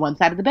sleeping on one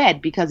side of the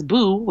bed because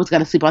Boo was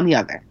going to sleep on the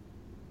other.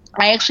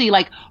 I actually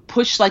like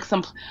pushed like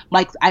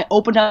I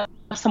opened up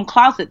some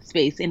closet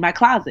space in my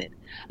closet.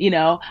 You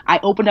know, I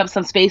opened up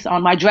some space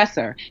on my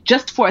dresser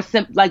just for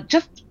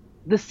just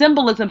the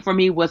symbolism for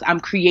me was I'm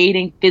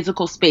creating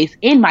physical space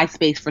in my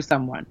space for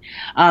someone.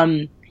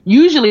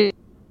 Usually,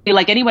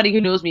 like anybody who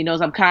knows me knows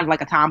I'm kind of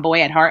like a tomboy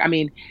at heart. I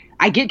mean,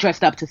 I get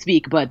dressed up to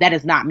speak, but that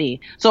is not me.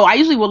 So I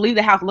usually will leave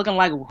the house looking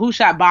like who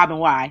shot Bob and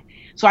why.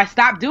 So I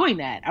stopped doing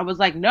that. I was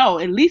like, no,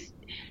 at least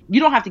you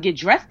don't have to get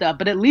dressed up,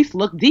 but at least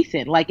look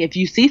decent. Like if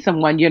you see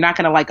someone, you're not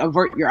going to like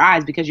avert your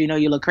eyes because you know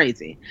you look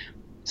crazy.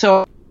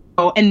 So,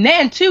 and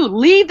then too,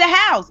 leave the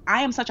house.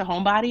 I am such a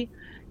homebody.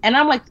 And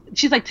I'm like,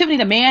 she's like, Tiffany,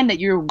 the man that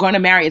you're going to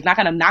marry is not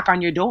going to knock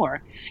on your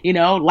door, you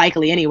know,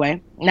 likely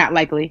anyway, not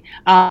likely.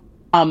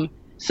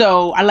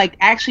 So I like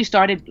actually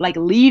started like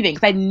leaving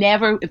because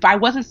if I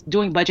wasn't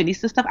doing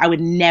Budgetnista stuff, I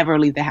would never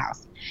leave the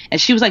house.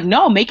 And she was like,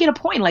 no, make it a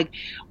point. Like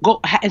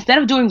go, instead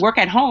of doing work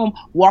at home,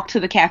 walk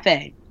to the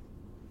cafe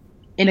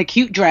in a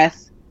cute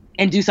dress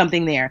and do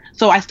something there.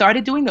 So I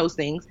started doing those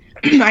things.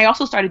 I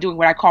also started doing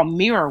what I call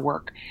mirror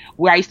work,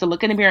 where I used to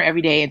look in the mirror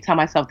every day and tell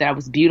myself that I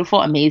was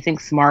beautiful, amazing,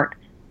 smart.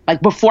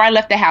 Like before I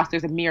left the house,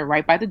 there's a mirror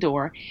right by the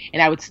door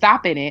and I would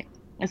stop in it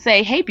and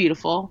say, hey,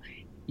 beautiful,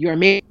 you're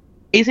amazing.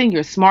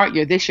 You're smart,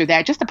 you're this, you're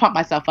that, just to pump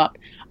myself up.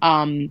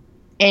 And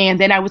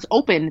then I was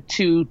open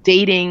to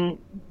dating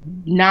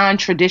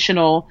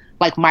non-traditional,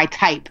 like my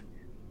type.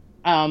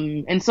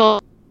 And so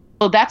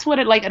that's what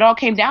it all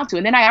came down to.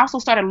 And then I also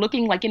started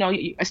looking like, you know,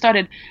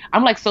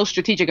 I'm like so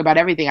strategic about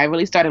everything. I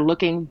really started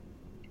looking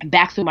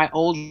back through my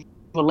old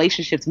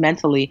relationships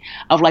mentally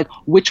of like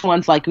which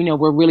ones like, you know,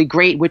 were really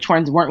great, which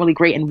ones weren't really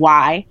great and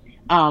why.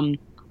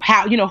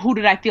 How, you know, who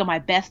did I feel my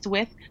best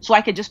with? So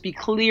I could just be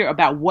clear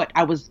about what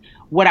I was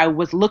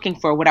looking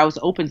for, what I was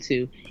open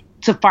to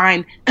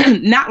find,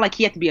 not like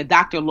he had to be a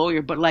doctor,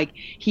 lawyer, but like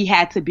he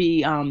had to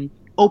be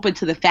open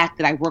to the fact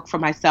that I work for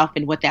myself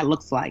and what that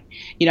looks like.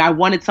 You know, I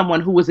wanted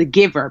someone who was a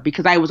giver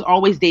because I was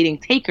always dating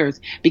takers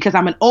because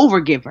I'm an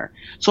overgiver.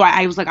 So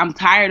I was like, I'm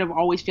tired of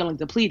always feeling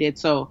depleted.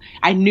 So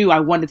I knew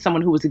I wanted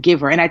someone who was a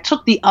giver. And I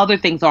took the other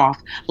things off,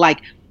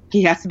 like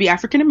he has to be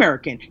African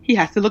American. He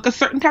has to look a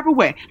certain type of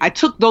way. I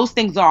took those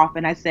things off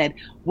and I said,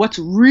 what's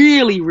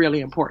really, really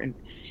important?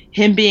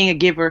 Him being a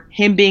giver,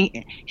 him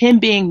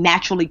being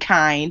naturally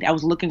kind. I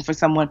was looking for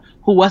someone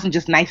who wasn't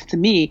just nice to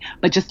me,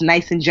 but just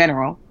nice in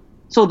general.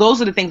 So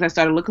those are the things I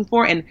started looking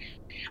for. And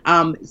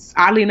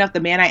oddly enough, the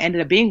man I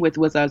ended up being with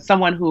was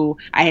someone who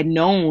I had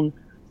known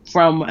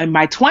from in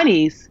my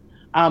 20s.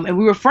 And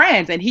we were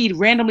friends. And he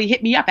randomly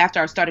hit me up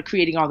after I started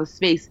creating all this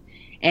space.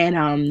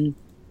 And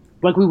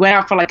like we went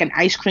out for like an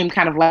ice cream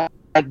kind of like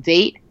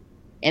date.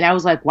 And I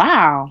was like,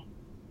 wow,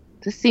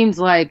 this seems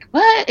like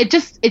what? It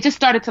just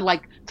started to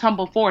like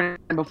tumble forward,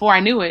 and before I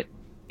knew it,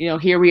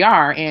 here we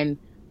are, and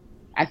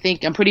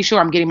I'm pretty sure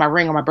I'm getting my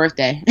ring on my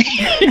birthday.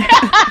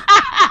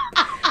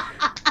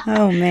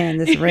 Oh man,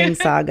 this ring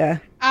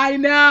saga. I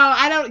know.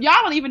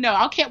 Y'all don't even know.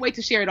 I can't wait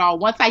to share it all.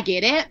 Once I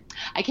get it,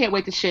 I can't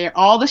wait to share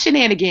all the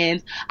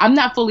shenanigans. I'm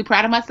not fully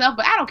proud of myself,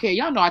 but I don't care.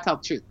 Y'all know I tell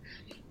the truth.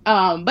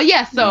 But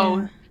yeah,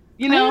 so,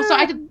 so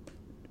I did.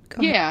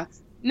 Yeah.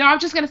 No, I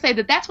was just going to say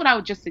that's what I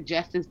would just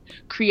suggest is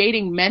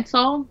creating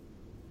mental,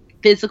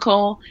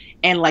 physical,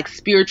 and like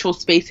spiritual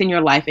space in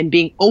your life and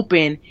being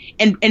open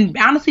and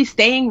honestly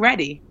staying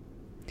ready.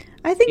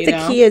 I think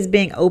the key is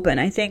being open.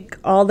 I think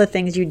all the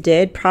things you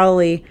did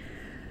probably,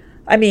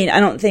 I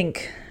don't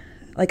think,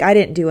 like I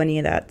didn't do any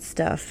of that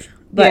stuff.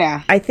 But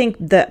yeah. I think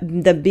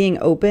the being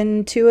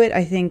open to it,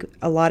 I think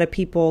a lot of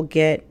people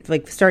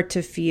start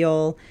to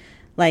feel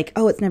like,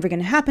 oh, it's never going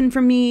to happen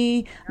for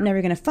me. I'm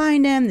never going to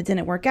find him. It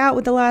didn't work out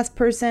with the last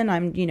person.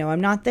 I'm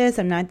not this.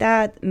 I'm not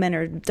that. Men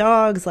are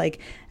dogs.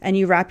 And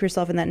you wrap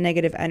yourself in that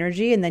negative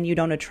energy, and then you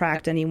don't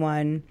attract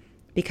anyone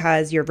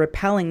because you're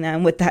repelling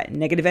them with that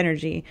negative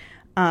energy.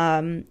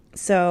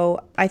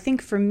 So I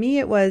think for me,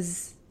 it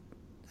was,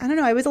 I don't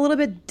know, I was a little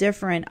bit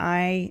different.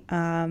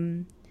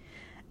 I'm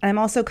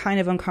also kind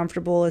of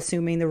uncomfortable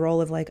assuming the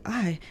role of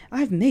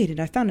I've made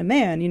it. I found a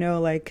man,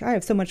 I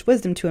have so much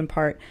wisdom to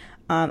impart.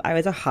 I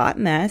was a hot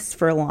mess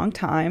for a long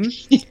time.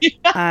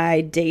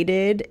 I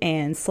dated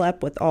and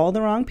slept with all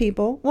the wrong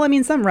people.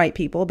 Well, some right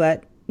people,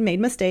 but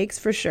made mistakes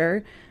for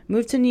sure.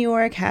 Moved to New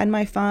York, had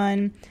my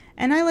fun.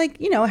 And I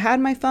had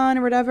my fun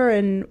or whatever.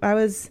 And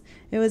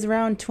it was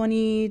around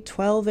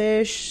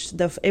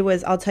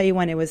 2012-ish. I'll tell you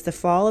when, it was the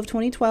fall of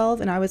 2012.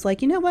 And I was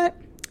like, you know what?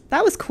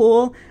 That was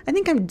cool. I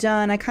think I'm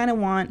done. I kind of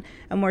want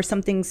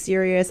something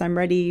serious. I'm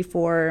ready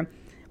for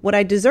what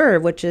I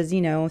deserve, which is,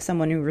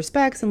 someone who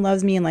respects and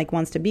loves me and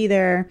wants to be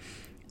there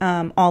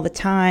all the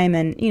time,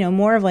 and,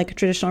 more of a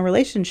traditional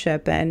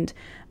relationship. And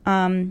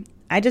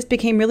I just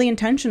became really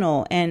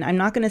intentional, and I'm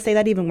not going to say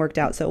that even worked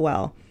out so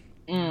well.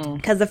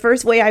 Because the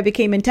first way I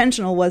became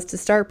intentional was to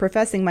start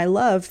professing my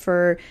love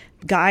for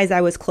guys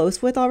I was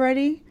close with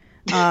already.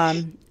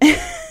 It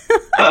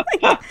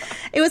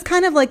was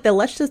kind of like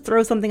let's just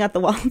throw something at the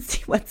wall and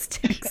see what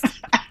sticks.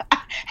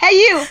 Hey,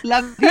 you,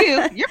 love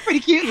you. You're pretty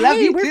cute. Love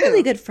you we're too.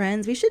 Really good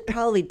friends. We should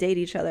probably date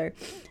each other.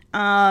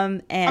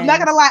 And I'm not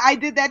gonna lie, I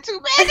did that too,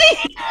 baby.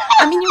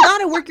 You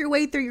gotta work your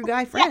way through your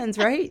guy friends,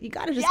 right? You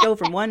gotta just go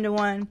from one to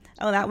one.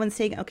 Oh, that one's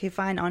taken. Okay,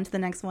 fine. On to the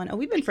next one. Oh,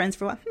 we've been friends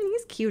for a while.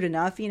 He's cute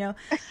enough, Yeah.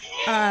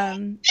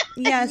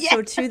 Yes.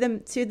 So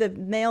to the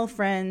male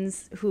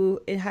friends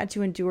who it had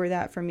to endure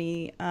that for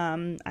me,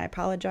 I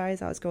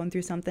apologize. I was going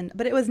through something,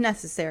 but it was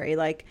necessary.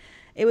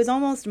 It was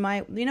almost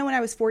when I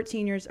was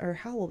 14 years, or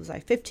how old was I?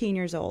 15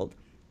 years old.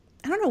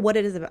 I don't know what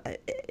it is about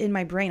in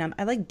my brain.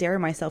 I dare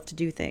myself to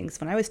do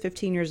things. When I was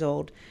 15 years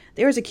old,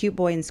 there was a cute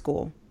boy in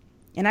school,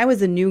 and I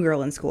was the new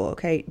girl in school.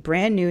 Okay,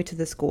 brand new to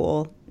the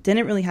school,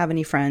 didn't really have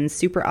any friends,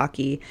 super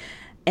awky,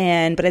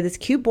 but this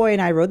cute boy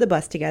and I rode the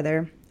bus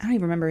together. I don't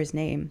even remember his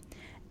name,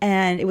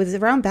 and it was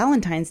around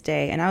Valentine's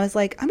Day, and I was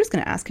like, I'm just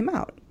gonna ask him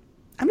out.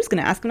 I'm just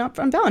gonna ask him out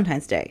on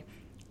Valentine's Day,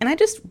 and I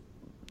just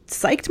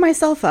psyched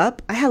myself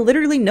up. I had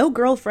literally no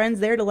girlfriends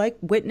there to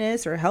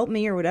witness or help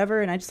me or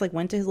whatever. And I just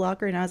went to his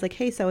locker and I was like,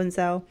 hey,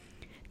 so-and-so,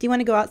 do you want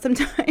to go out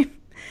sometime?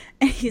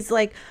 And he's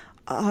like,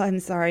 oh, I'm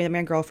sorry,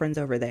 my girlfriend's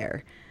over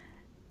there.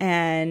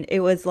 And it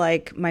was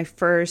my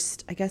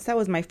first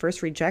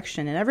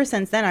rejection. And ever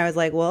since then I was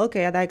like, well,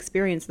 okay, I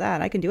experienced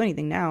that. I can do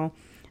anything now.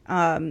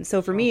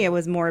 So for me, it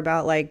was more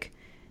about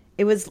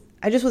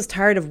I just was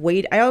tired of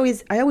wait. I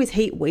always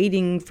hate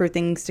waiting for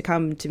things to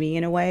come to me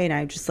in a way, and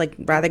I just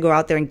rather go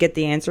out there and get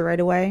the answer right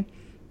away.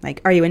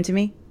 Are you into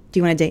me? Do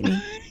you want to date me?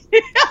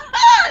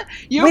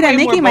 Wait, I'm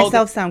making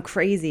myself sound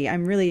crazy.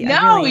 I'm really no.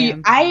 I really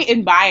am. I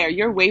admire.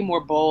 You're way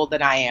more bold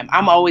than I am.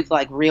 I'm always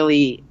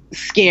really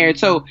scared.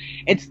 So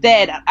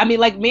instead,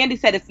 like Mandy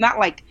said, it's not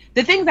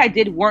the things I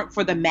did weren't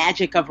for the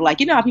magic of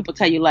how people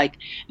tell you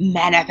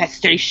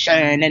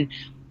manifestation, and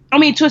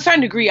to a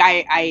certain degree,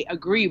 I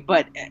agree,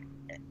 but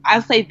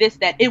I'll say this,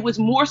 that it was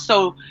more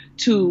so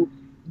to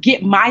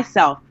get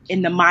myself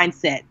in the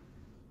mindset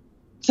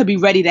to be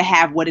ready to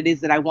have what it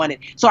is that I wanted.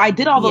 So I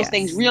did all those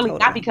things really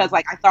not because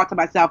I thought to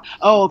myself,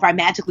 oh, if I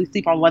magically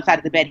sleep on one side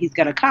of the bed, he's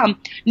going to come.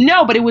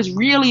 No, but it was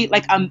really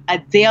a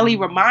daily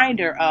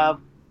reminder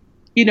of,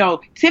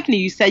 Tiffany,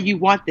 you said you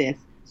want this,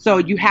 so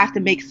you have to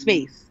make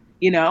space,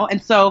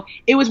 And so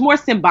it was more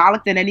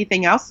symbolic than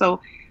anything else. So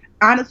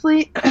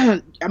honestly,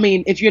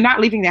 if you're not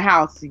leaving the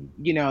house,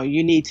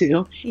 you need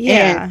to.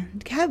 Yeah.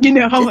 And,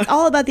 it's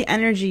all about the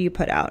energy you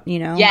put out,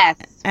 Yes.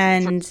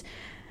 And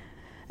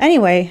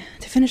anyway,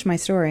 to finish my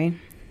story,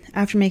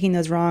 after making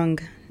those wrong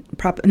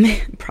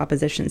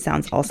propositions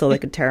sounds also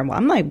like a terrible,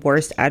 I'm my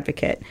worst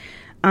advocate.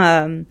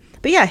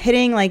 But yeah,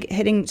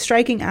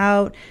 striking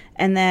out.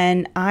 And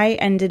then I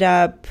ended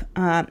up,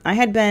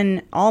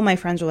 all my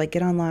friends were like,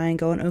 get online,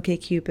 go on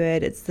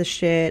OkCupid. It's the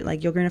shit.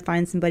 Like, you're going to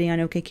find somebody on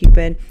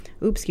OkCupid.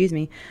 Oops, excuse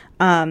me.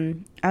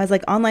 I was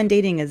like, online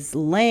dating is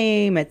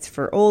lame. It's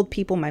for old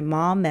people. My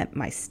mom met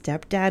my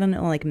stepdad on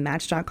like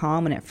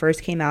Match.com when it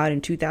first came out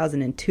in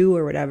 2002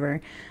 or whatever.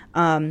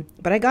 But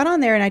I got on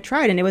there and I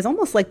tried, and it was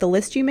almost like the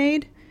list you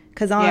made.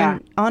 Because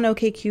on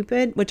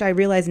OkCupid, which I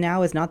realize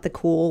now is not the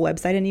cool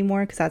website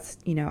anymore, because that's,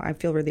 I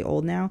feel really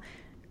old now.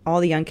 All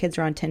the young kids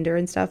are on Tinder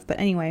and stuff. But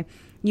anyway,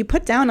 you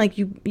put down, like,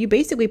 you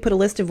basically put a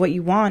list of what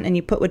you want, and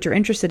you put what you're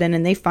interested in,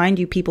 and they find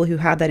you people who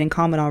have that in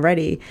common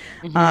already.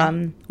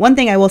 Mm-hmm. One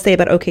thing I will say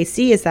about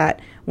OKC is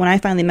that when I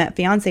finally met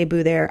Fiancé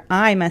Boo there,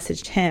 I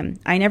messaged him.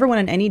 I never went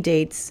on any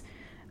dates.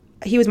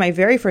 He was my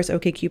very first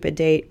OkCupid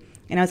date,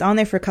 and I was on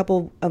there for a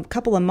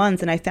couple of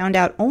months, and I found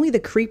out only the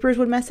creepers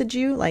would message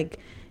you. Like,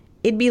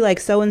 it'd be like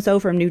so-and-so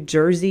from New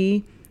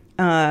Jersey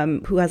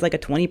who has like a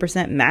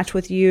 20% match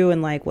with you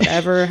and like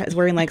whatever, is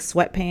wearing like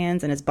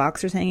sweatpants and his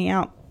boxers hanging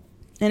out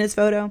in his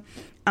photo.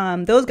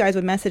 Those guys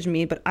would message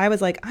me, but I was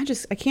like, I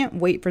can't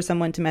wait for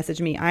someone to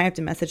message me. I have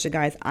to message the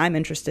guys I'm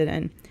interested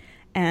in.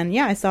 And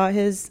yeah, I saw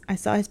his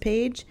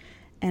page,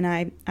 and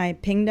I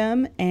pinged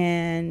him,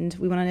 and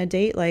we went on a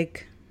date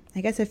like,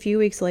 I guess a few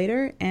weeks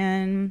later,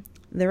 and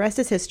the rest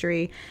is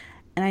history.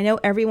 And I know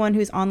everyone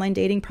who's online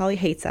dating probably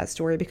hates that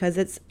story because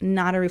it's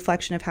not a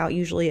reflection of how it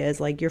usually is.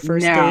 Like, your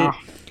first date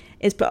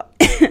is,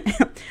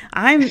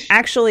 I'm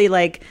actually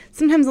like,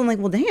 sometimes I'm like,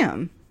 well,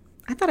 damn,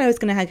 I thought I was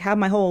going to have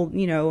my whole,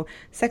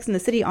 Sex in the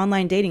City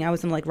online dating. I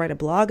was going to like write a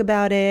blog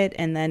about it,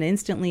 and then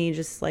instantly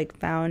just like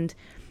found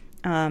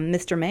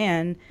Mr.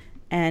 Man.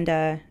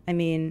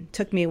 And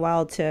took me a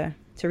while to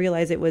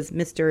realize it was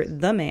Mr.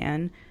 The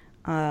Man,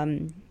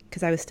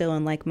 because I was still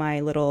in like my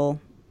little,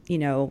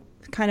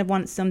 kind of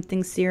want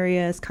something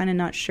serious, kind of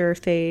not sure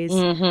phase.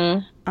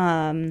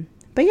 Mm-hmm.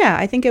 But yeah,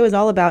 I think it was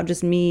all about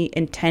just me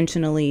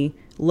intentionally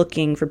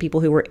looking for people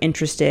who were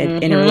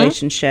interested in a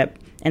relationship,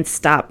 and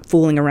stop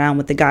fooling around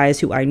with the guys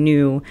who I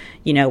knew,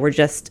 were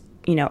just,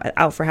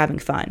 out for having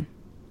fun.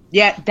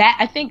 Yeah, that,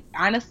 I think,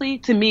 honestly,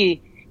 to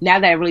me, now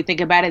that I really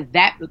think about it,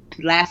 that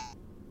last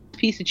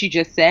piece that you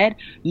just said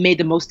made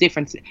the most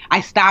difference.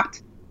 I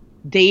stopped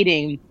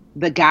dating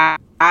the guy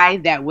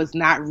that was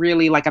not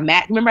really like a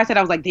match. Remember I said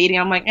I was like dating?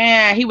 I'm like,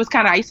 he was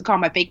kind of, I used to call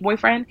him my fake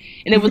boyfriend.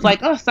 And it was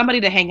like,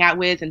 somebody to hang out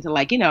with and to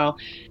like,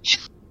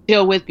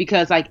 chill with,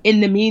 because like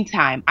in the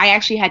meantime, I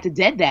actually had to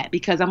dead that,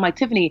 because I'm like,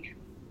 Tiffany,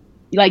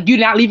 like, you're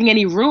not leaving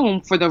any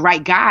room for the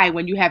right guy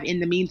when you have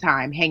in the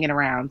meantime hanging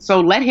around.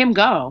 So let him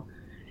go.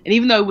 And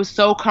even though it was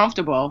so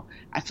comfortable,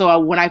 so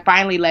when I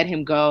finally let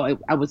him go,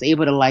 I was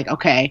able to like,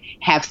 okay,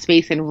 have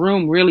space and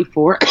room really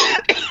for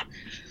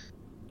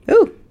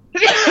ooh.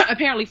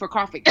 Apparently for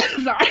coffee.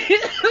 Sorry.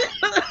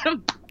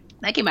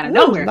 That came out of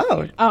nowhere.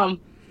 Loud.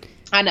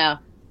 I know.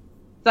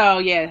 So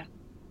yeah,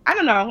 I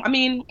don't know. I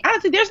mean,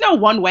 honestly, there's no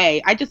one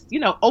way. I just,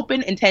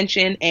 open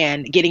intention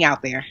and getting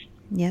out there.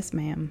 Yes,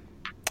 ma'am.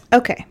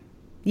 Okay.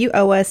 You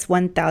owe us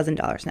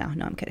 $1,000 now.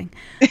 No, I'm kidding.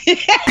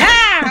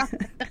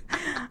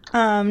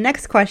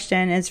 Next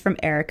question is from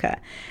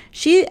Erica.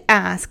 She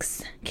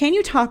asks, can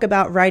you talk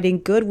about writing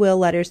goodwill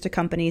letters to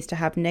companies to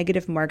have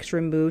negative marks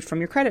removed from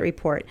your credit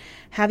report?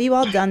 Have you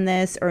all done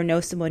this, or know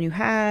someone who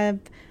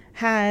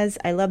has?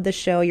 I love the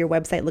show. Your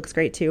website looks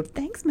great too.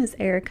 Thanks, Miss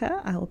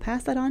Erica. I will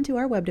pass that on to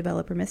our web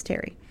developer, Miss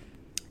Terry.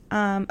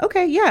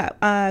 Okay,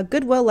 yeah.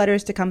 Goodwill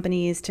letters to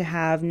companies to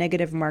have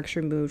negative marks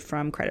removed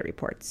from credit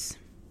reports.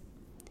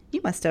 You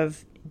must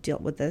have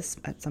dealt with this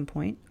at some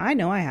point. I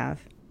know I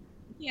have.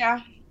 Yeah.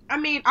 I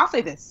mean, I'll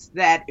say this,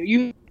 that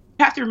you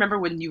have to remember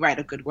when you write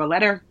a goodwill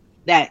letter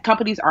that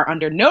companies are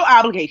under no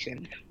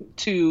obligation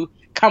to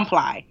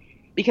comply,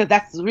 because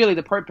that's really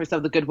the purpose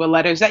of the goodwill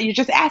letters, that you're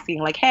just asking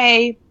like,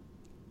 hey,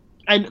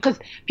 and because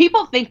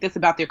people think this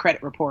about their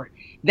credit report,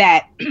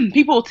 that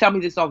people will tell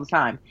me this all the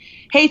time.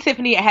 Hey,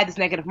 Tiffany, I had this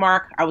negative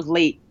mark. I was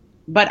late,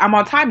 but I'm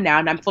on time now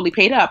and I'm fully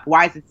paid up.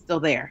 Why is it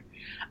still there?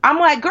 I'm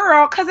like,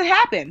 girl, because it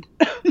happened.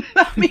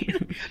 I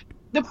mean,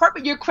 the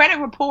purpose, your credit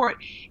report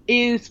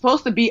is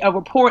supposed to be a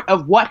report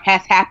of what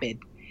has happened.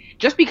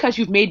 Just because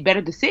you've made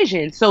better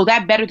decisions, so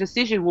that better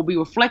decision will be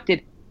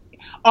reflected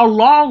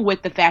along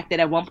with the fact that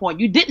at one point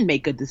you didn't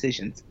make good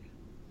decisions.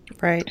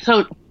 Right.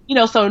 So,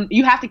 so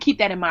you have to keep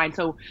that in mind.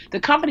 So the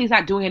company's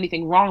not doing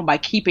anything wrong by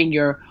keeping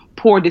your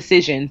poor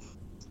decisions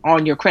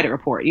on your credit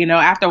report.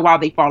 After a while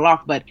they fall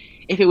off, but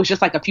if it was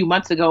just like a few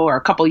months ago or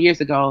a couple of years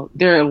ago,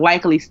 they're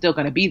likely still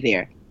going to be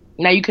there.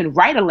 Now you can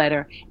write a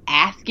letter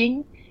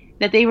asking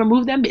that they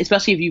remove them,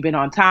 especially if you've been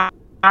on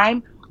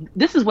time.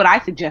 This is what I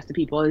suggest to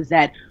people, is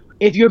that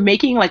if you're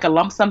making like a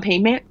lump sum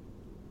payment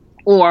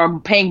or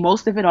paying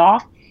most of it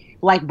off,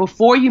 like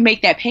before you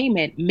make that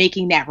payment,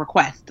 making that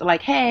request,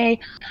 like, hey,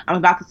 I'm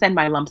about to send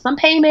my lump sum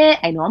payment.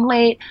 I know I'm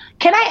late.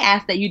 Can I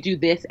ask that you do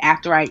this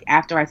after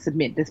I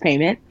submit this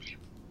payment?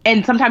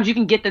 And sometimes you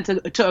can get them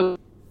to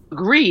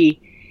agree.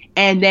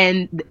 And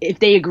then if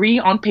they agree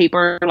on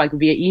paper, like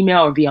via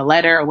email or via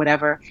letter or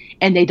whatever,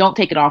 and they don't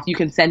take it off, you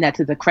can send that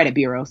to the credit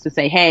bureaus to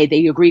say, hey,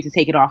 they agreed to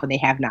take it off and they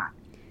have not.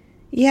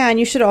 Yeah, and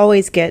you should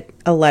always get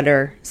a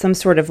letter, some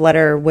sort of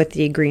letter with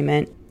the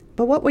agreement.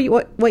 But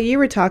what you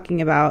were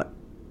talking about,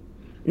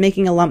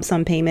 making a lump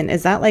sum payment,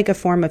 is that like a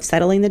form of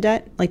settling the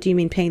debt? Like, do you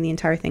mean paying the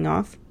entire thing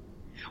off?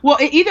 Well,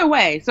 either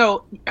way.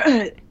 So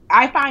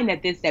I find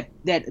that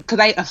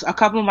because a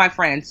couple of my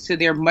friends,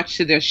 much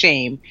to their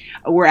shame,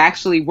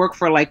 work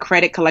for like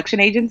credit collection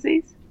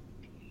agencies,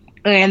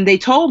 and they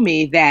told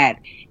me that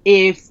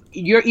if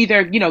you're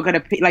either going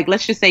to pay, like,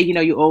 let's just say you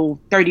owe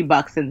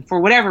 $30 and for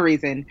whatever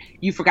reason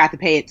you forgot to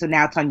pay it, so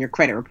now it's on your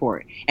credit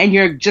report, and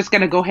you're just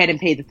going to go ahead and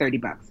pay the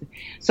 $30.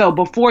 So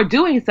before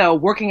doing so,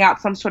 working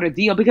out some sort of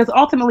deal, because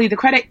ultimately the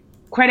credit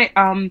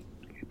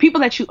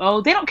people that you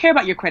owe, they don't care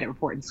about your credit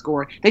report and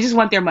score. They just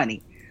want their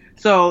money.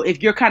 So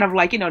if you're kind of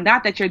like,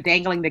 not that you're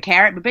dangling the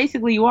carrot, but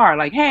basically you are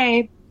like,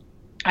 hey,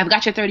 I've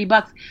got your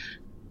 $30.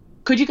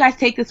 Could you guys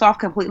take this off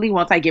completely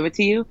once I give it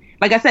to you?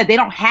 Like I said, they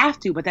don't have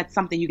to, but that's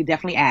something you could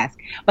definitely ask.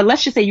 But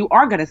let's just say you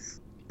are going to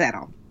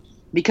settle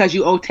because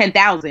you owe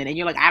 $10,000 and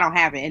you're like, I don't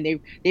have it.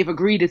 And they've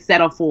agreed to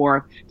settle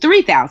for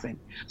 $3,000.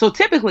 So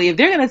typically if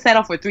they're going to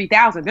settle for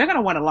 $3,000, they're going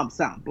to want a lump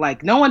sum.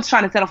 Like, no one's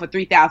trying to settle for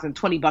 $3,000,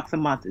 $20 a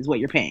month is what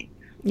you're paying.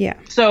 Yeah.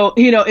 So,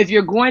 if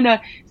you're going to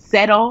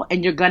settle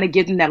and you're going to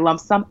give them that lump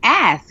sum,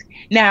 ask.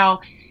 Now,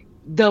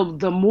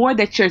 the more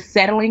that you're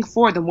settling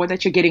for, the more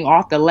that you're getting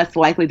off, the less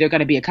likely they're going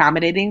to be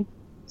accommodating.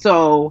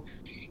 So,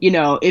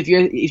 if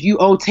you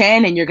owe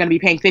 10 and you're going to be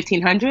paying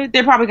 1,500,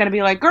 they're probably going to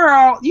be like,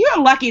 girl,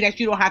 you're lucky that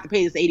you don't have to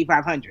pay this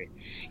 8,500,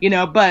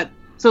 but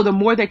so the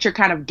more that you're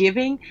kind of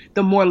giving,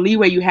 the more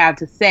leeway you have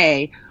to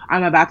say,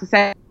 I'm about to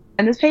send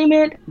this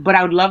payment, but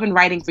I would love in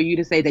writing for you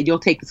to say that you'll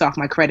take this off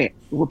my credit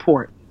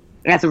report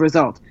as a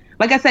result.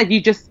 Like I said,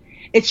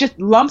 it's just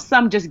lump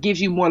sum just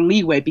gives you more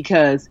leeway,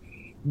 because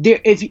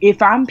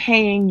if I'm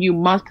paying you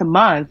month to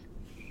month,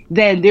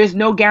 then there's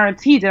no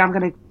guarantee that I'm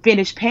going to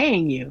finish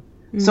paying you.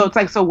 Mm-hmm. So it's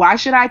like, so why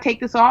should I take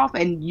this off?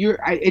 And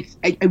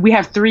we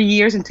have 3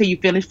 years until you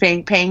finish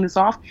paying this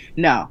off.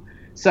 No.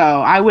 So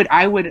I would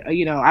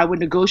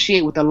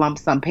negotiate with a lump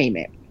sum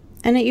payment.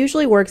 And it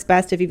usually works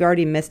best if you've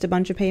already missed a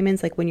bunch of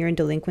payments, like when you're in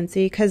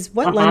delinquency, because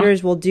what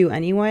lenders will do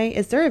anyway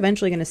is they're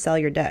eventually going to sell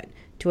your debt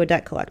to a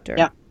debt collector.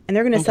 Yep. And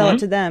they're going to sell it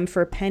to them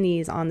for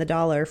pennies on the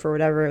dollar for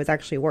whatever it was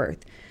actually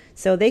worth.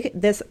 So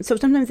so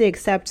sometimes they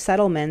accept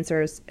settlements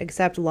or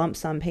accept lump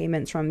sum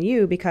payments from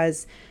you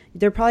because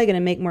they're probably going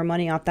to make more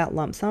money off that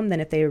lump sum than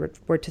if they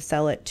were to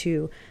sell it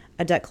to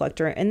a debt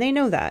collector, and they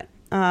know that.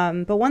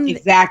 But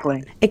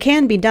exactly, it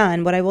can be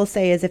done. What I will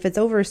say is, if it's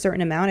over a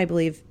certain amount, I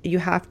believe you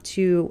have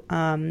to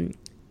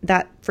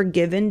that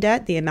forgiven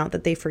debt, the amount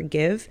that they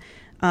forgive,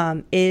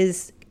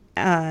 is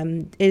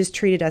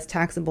treated as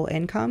taxable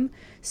income.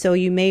 So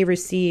you may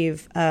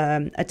receive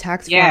a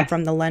tax form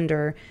from the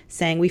lender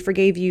saying, we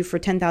forgave you for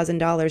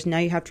 $10,000. Now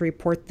you have to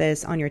report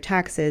this on your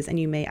taxes, and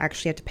you may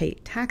actually have to pay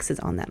taxes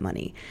on that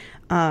money.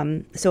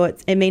 So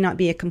it may not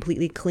be a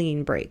completely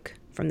clean break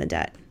from the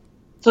debt.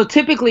 So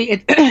typically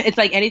it's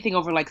like anything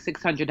over like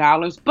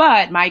 $600.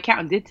 But my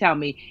accountant did tell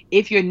me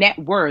if your net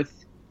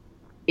worth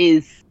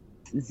is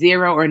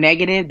zero or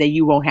negative, then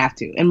you won't have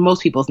to. And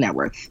most people's net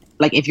worth,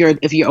 like if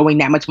you're owing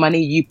that much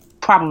money, you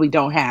probably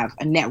don't have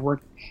a net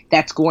worth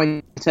that's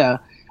going to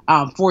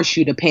force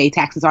you to pay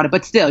taxes on it.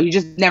 But still, you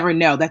just never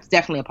know. That's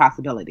definitely a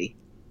possibility.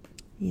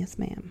 Yes,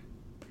 ma'am.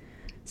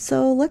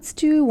 So let's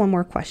do one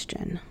more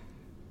question.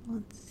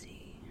 Let's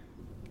see.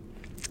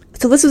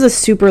 So this was a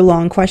super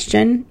long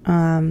question.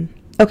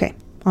 Okay.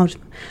 All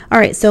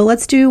right. So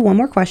let's do one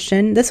more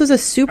question. This was a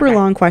super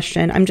long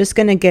question. I'm just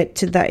going to get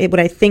to what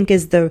I think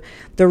is the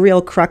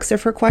real crux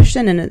of her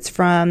question. And it's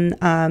from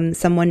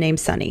someone named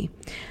Sunny.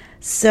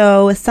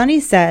 So Sunny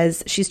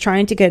says she's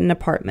trying to get an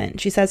apartment.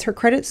 She says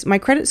my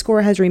credit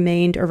score has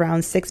remained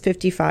around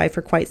 655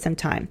 for quite some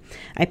time.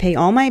 I pay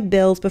all my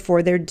bills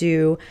before they're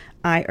due.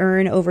 I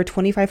earn over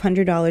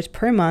 $2,500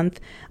 per month.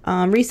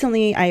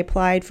 Recently, I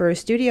applied for a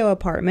studio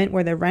apartment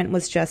where the rent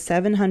was just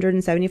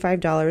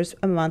 $775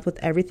 a month with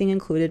everything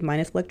included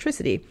minus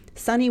electricity.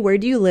 Sunny, where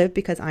do you live?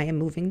 Because I am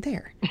moving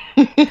there.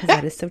 Because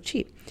that is so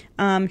cheap.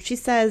 She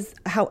says,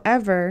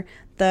 however,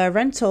 the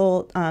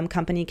rental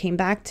company came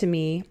back to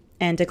me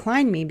and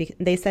declined me.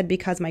 They said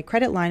because my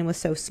credit line was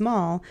so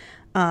small,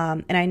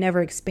 and I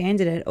never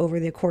expanded it over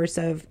the course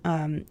of,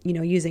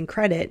 using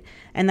credit,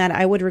 and that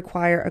I would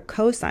require a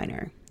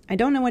co-signer. I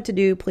don't know what to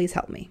do. Please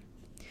help me.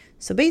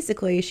 So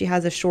basically, she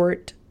has a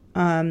short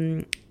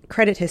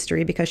credit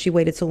history because she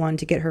waited so long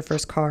to get her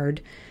first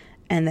card.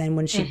 And then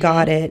when she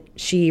got it,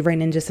 she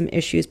ran into some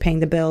issues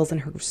paying the bills,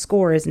 and her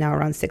score is now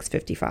around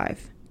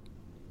 655.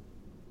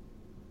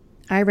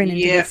 I ran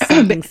into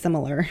something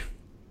similar.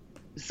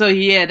 So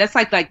that's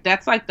like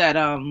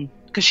that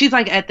because she's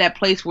like at that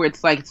place where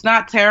it's like it's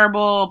not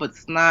terrible, but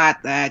it's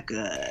not that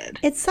good.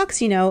 It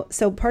sucks,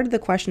 So part of the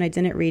question I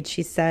didn't read,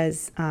 she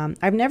says,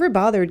 I've never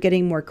bothered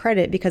getting more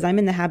credit because I'm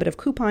in the habit of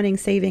couponing,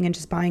 saving, and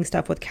just buying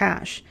stuff with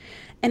cash.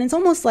 And it's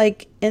almost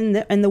like in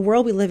the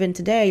world we live in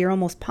today, you're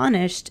almost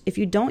punished if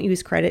you don't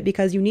use credit,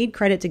 because you need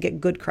credit to get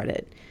good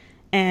credit.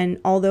 And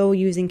although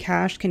using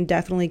cash can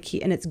definitely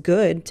keep, and it's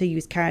good to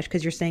use cash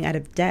because you're staying out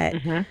of debt,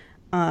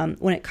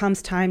 when it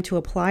comes time to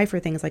apply for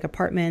things like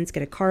apartments,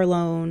 get a car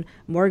loan,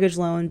 mortgage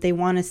loan, they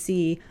want to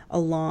see a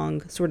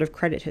long sort of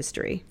credit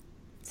history.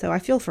 So I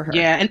feel for her.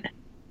 Yeah,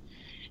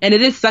 and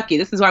it is sucky.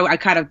 This is why I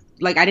kind of,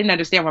 like, I didn't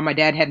understand why my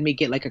dad had me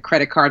get, like, a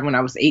credit card when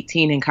I was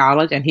 18 in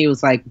college. And he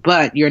was like,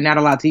 but you're not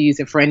allowed to use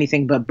it for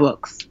anything but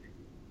books.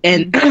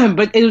 And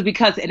but it was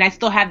because, and I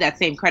still have that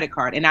same credit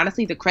card. And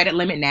honestly, the credit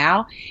limit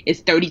now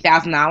is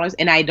 $30,000.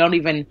 And I don't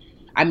even,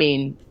 I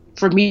mean,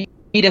 for me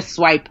to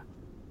swipe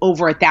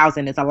over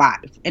 1,000 is a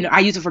lot. And I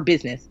use it for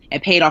business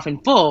and pay it off in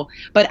full.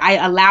 But I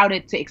allowed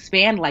it to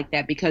expand like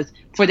that because,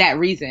 for that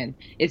reason,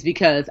 it's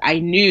because I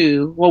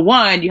knew, well,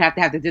 one, you have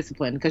to have the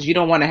discipline, because you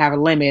don't want to have a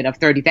limit of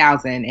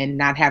 30,000 and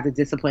not have the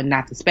discipline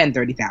not to spend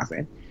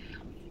 30,000.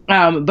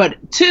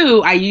 But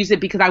two, I use it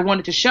because I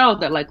wanted to show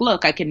that, like,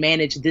 look, I can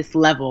manage this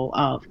level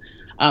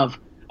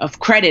of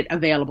credit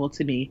available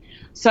to me.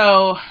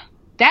 So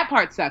that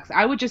part sucks.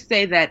 I would just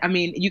say that, I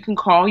mean, you can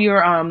call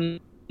the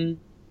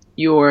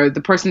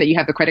person that you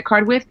have the credit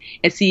card with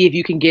and see if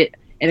you can get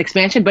an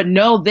expansion. But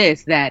know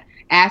this, that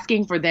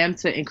asking for them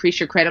to increase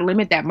your credit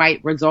limit, that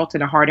might result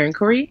in a hard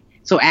inquiry.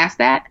 So ask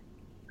that,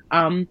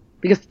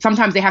 because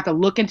sometimes they have to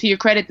look into your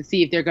credit to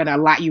see if they're going to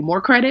allot you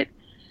more credit.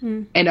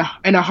 And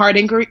a hard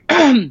inquiry,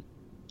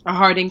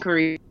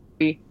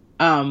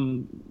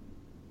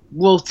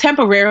 will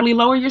temporarily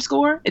lower your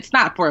score. It's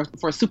not for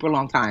a super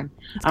long time.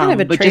 It's kind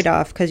of a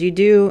trade-off, because you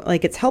do,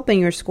 like, it's helping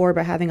your score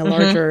by having a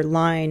larger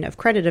line of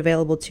credit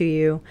available to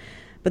you,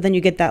 but then you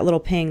get that little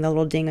ping, the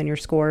little ding on your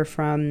score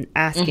from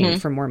asking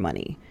for more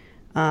money.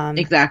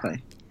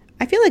 Exactly.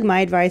 I feel like my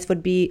advice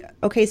would be,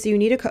 okay, so you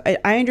need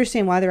I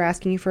understand why they're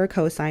asking you for a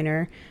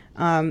cosigner.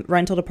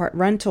 Rental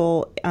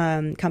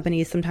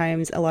companies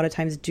sometimes, a lot of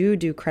times,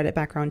 do credit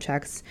background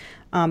checks,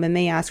 and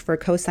may ask for a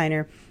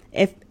cosigner.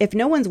 If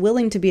no one's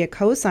willing to be a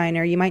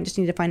cosigner, you might just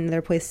need to find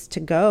another place to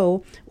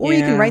go, or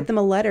you can write them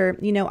a letter.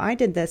 You know, I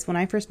did this when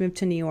I first moved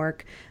to New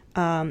York.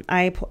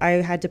 I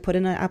had to put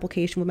in an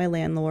application with my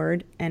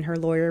landlord, and her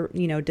lawyer,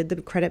 did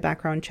the credit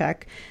background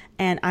check.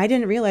 And I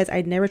didn't realize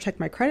I'd never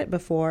checked my credit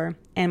before.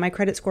 And my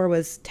credit score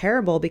was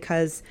terrible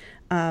because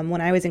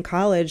when I was in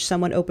college,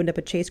 someone opened up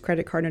a Chase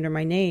credit card under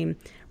my name,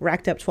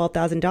 racked up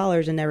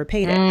 $12,000 and never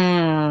paid it.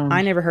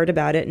 I never heard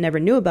about it, never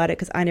knew about it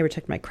because I never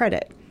checked my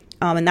credit.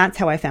 And that's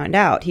how I found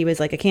out. He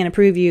was like, I can't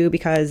approve you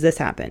because this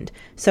happened.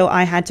 So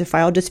I had to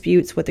file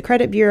disputes with the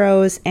credit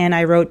bureaus, and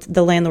I wrote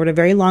the landlord a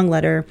very long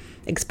letter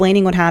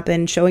explaining what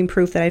happened, showing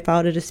proof that I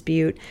filed a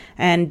dispute.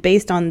 And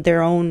based on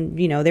their own,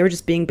 they were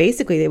just being,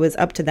 basically, it was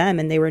up to them,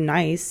 and they were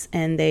nice,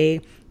 and they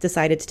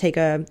decided to take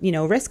a,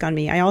 risk on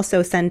me. I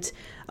also sent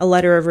a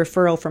letter of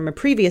referral from a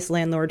previous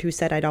landlord who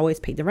said I'd always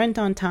paid the rent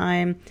on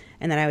time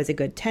and that I was a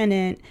good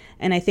tenant.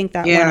 And I think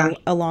that went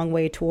a long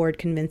way toward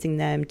convincing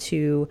them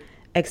to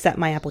accept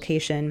my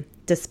application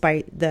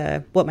despite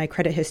what my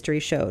credit history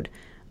showed.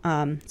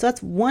 So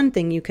that's one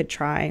thing you could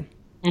try.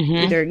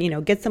 Either,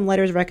 get some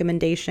letters of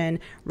recommendation,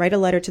 write a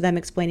letter to them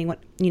explaining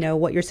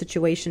what your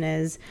situation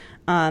is,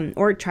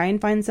 or try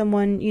and find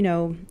someone,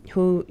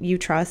 who you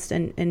trust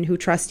and who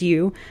trusts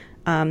you,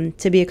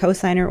 to be a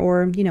cosigner,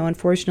 or,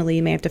 unfortunately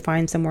you may have to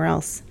find somewhere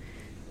else.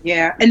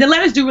 Yeah. And the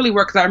letters do really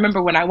work, because I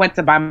remember when I went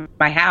to buy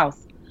my house,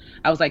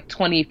 I was like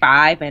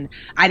 25, and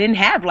I didn't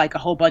have like a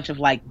whole bunch of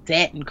like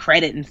debt and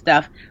credit and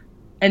stuff.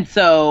 And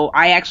so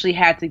I actually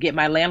had to get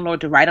my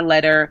landlord to write a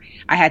letter.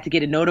 I had to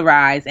get it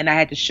notarized, and I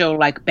had to show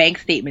like bank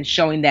statements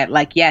showing that,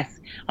 like, yes,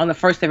 on the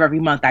first of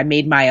every month I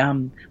made my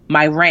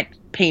my rent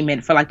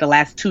payment for like the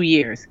last 2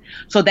 years.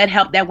 So that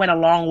helped. That went a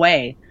long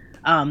way.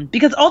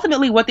 Because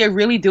ultimately what they're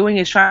really doing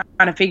is trying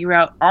to figure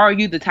out, are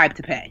you the type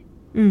to pay?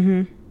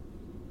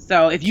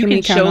 So if you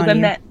can show them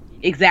that,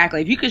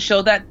 exactly, if you can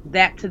show that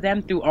to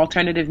them through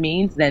alternative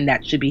means, then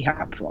that should be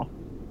helpful.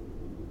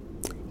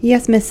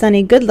 Yes, Miss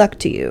Sunny, good luck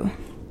to you.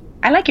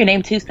 I like your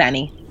name too,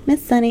 Sunny.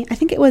 Miss Sunny. I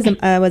think it was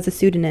a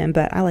pseudonym,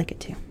 but I like it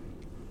too.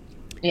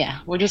 Yeah,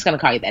 we're just going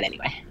to call you that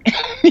anyway.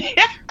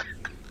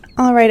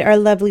 All right, our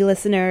lovely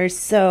listeners.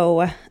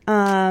 So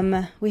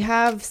we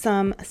have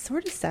some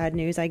sort of sad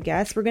news, I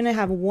guess. We're going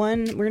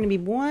to be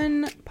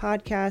one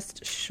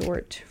podcast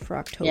short for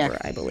October,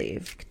 I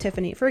believe.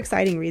 Tiffany, for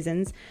exciting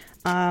reasons.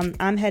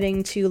 I'm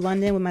heading to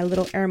London with my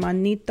little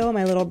hermanito,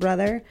 my little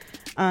brother,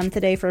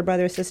 today for a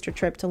brother-sister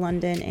trip to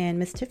London. And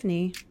Miss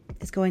Tiffany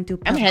is going to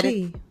Paris. I'm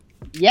headed.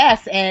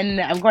 Yes, and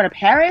I'm going to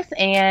Paris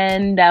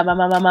and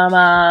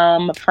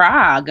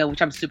Prague,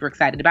 which I'm super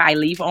excited about. I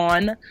leave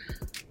on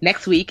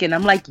next week, and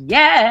I'm like,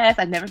 yes,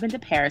 I've never been to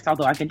Paris,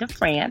 although I've been to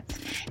France.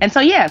 And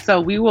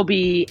so we will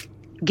be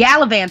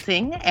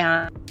gallivanting,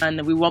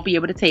 and we won't be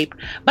able to tape,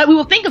 but we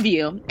will think of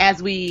you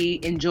as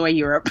we enjoy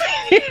Europe.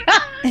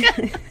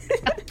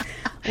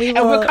 And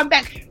we'll come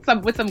back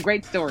with some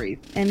great stories.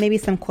 And maybe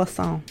some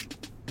croissants.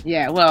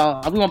 Yeah,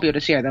 well, we won't be able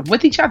to share them.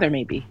 With each other,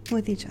 maybe.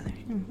 With each other.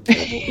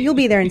 You'll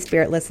be there in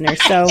spirit,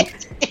 listeners. So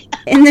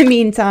In the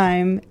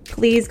meantime,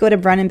 please go to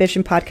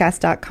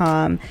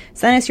brownambitionpodcast.com.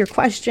 Send us your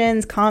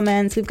questions,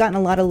 comments. We've gotten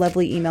a lot of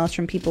lovely emails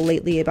from people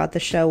lately about the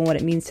show and what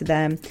it means to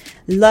them.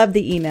 Love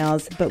the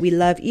emails, but we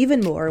love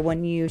even more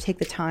when you take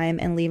the time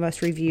and leave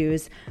us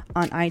reviews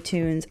on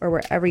iTunes or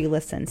wherever you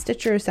listen,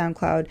 Stitcher,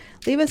 SoundCloud.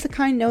 Leave us a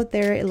kind note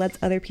there. It lets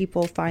other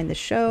people find the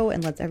show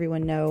and lets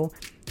everyone know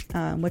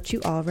what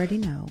you already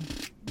know,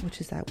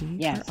 which is that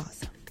we are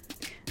awesome.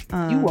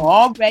 You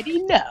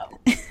already know.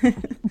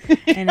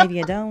 And if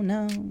you don't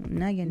know,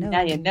 now you know.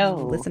 Now you know.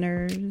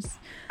 Listeners.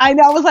 I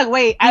know. I was like,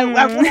 wait. When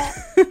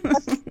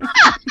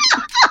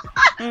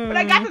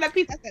I got to that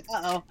piece, I said,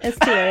 uh-oh. It's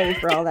too early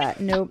for all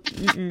that. Nope.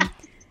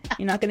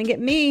 You're not going to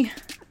get me.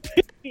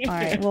 All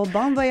right. Well,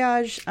 bon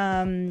voyage.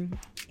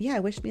 Yeah,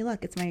 wish me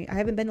luck. I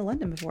haven't been to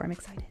London before. I'm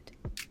excited.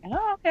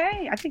 Oh,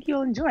 okay. I think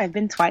you'll enjoy. I've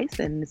been twice,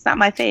 and it's not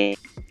my favorite.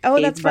 Oh,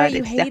 that's right.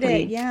 You hate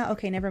it. Yeah.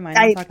 Okay. Never mind.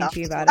 I'm talking to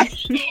you about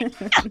it.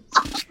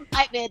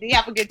 Hi, Mandy.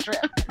 Have a good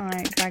trip. All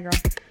right. Bye, girl.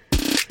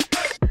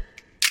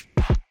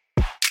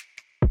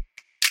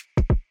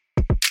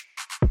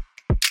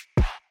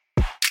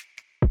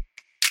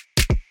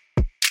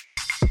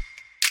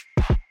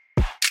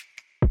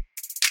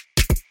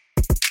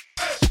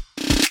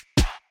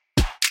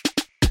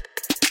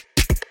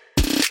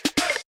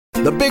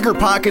 The Bigger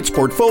Pockets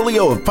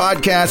portfolio of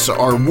podcasts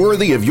are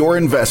worthy of your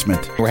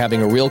investment. We're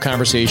having a real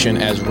conversation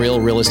as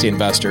real estate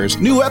investors.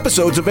 New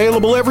episodes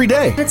available every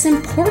day. It's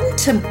important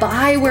to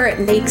buy where it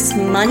makes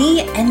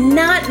money and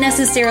not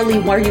necessarily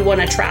where you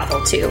want to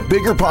travel to.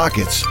 Bigger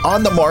Pockets,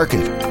 On the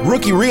Market,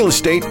 Rookie Real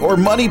Estate, or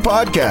Money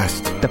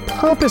Podcast. The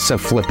purpose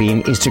of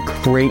flipping is to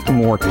create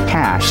more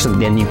cash so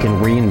then you can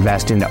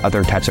reinvest into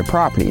other types of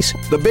properties.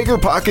 The Bigger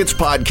Pockets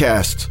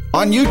Podcast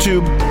on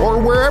YouTube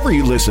or wherever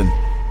you listen.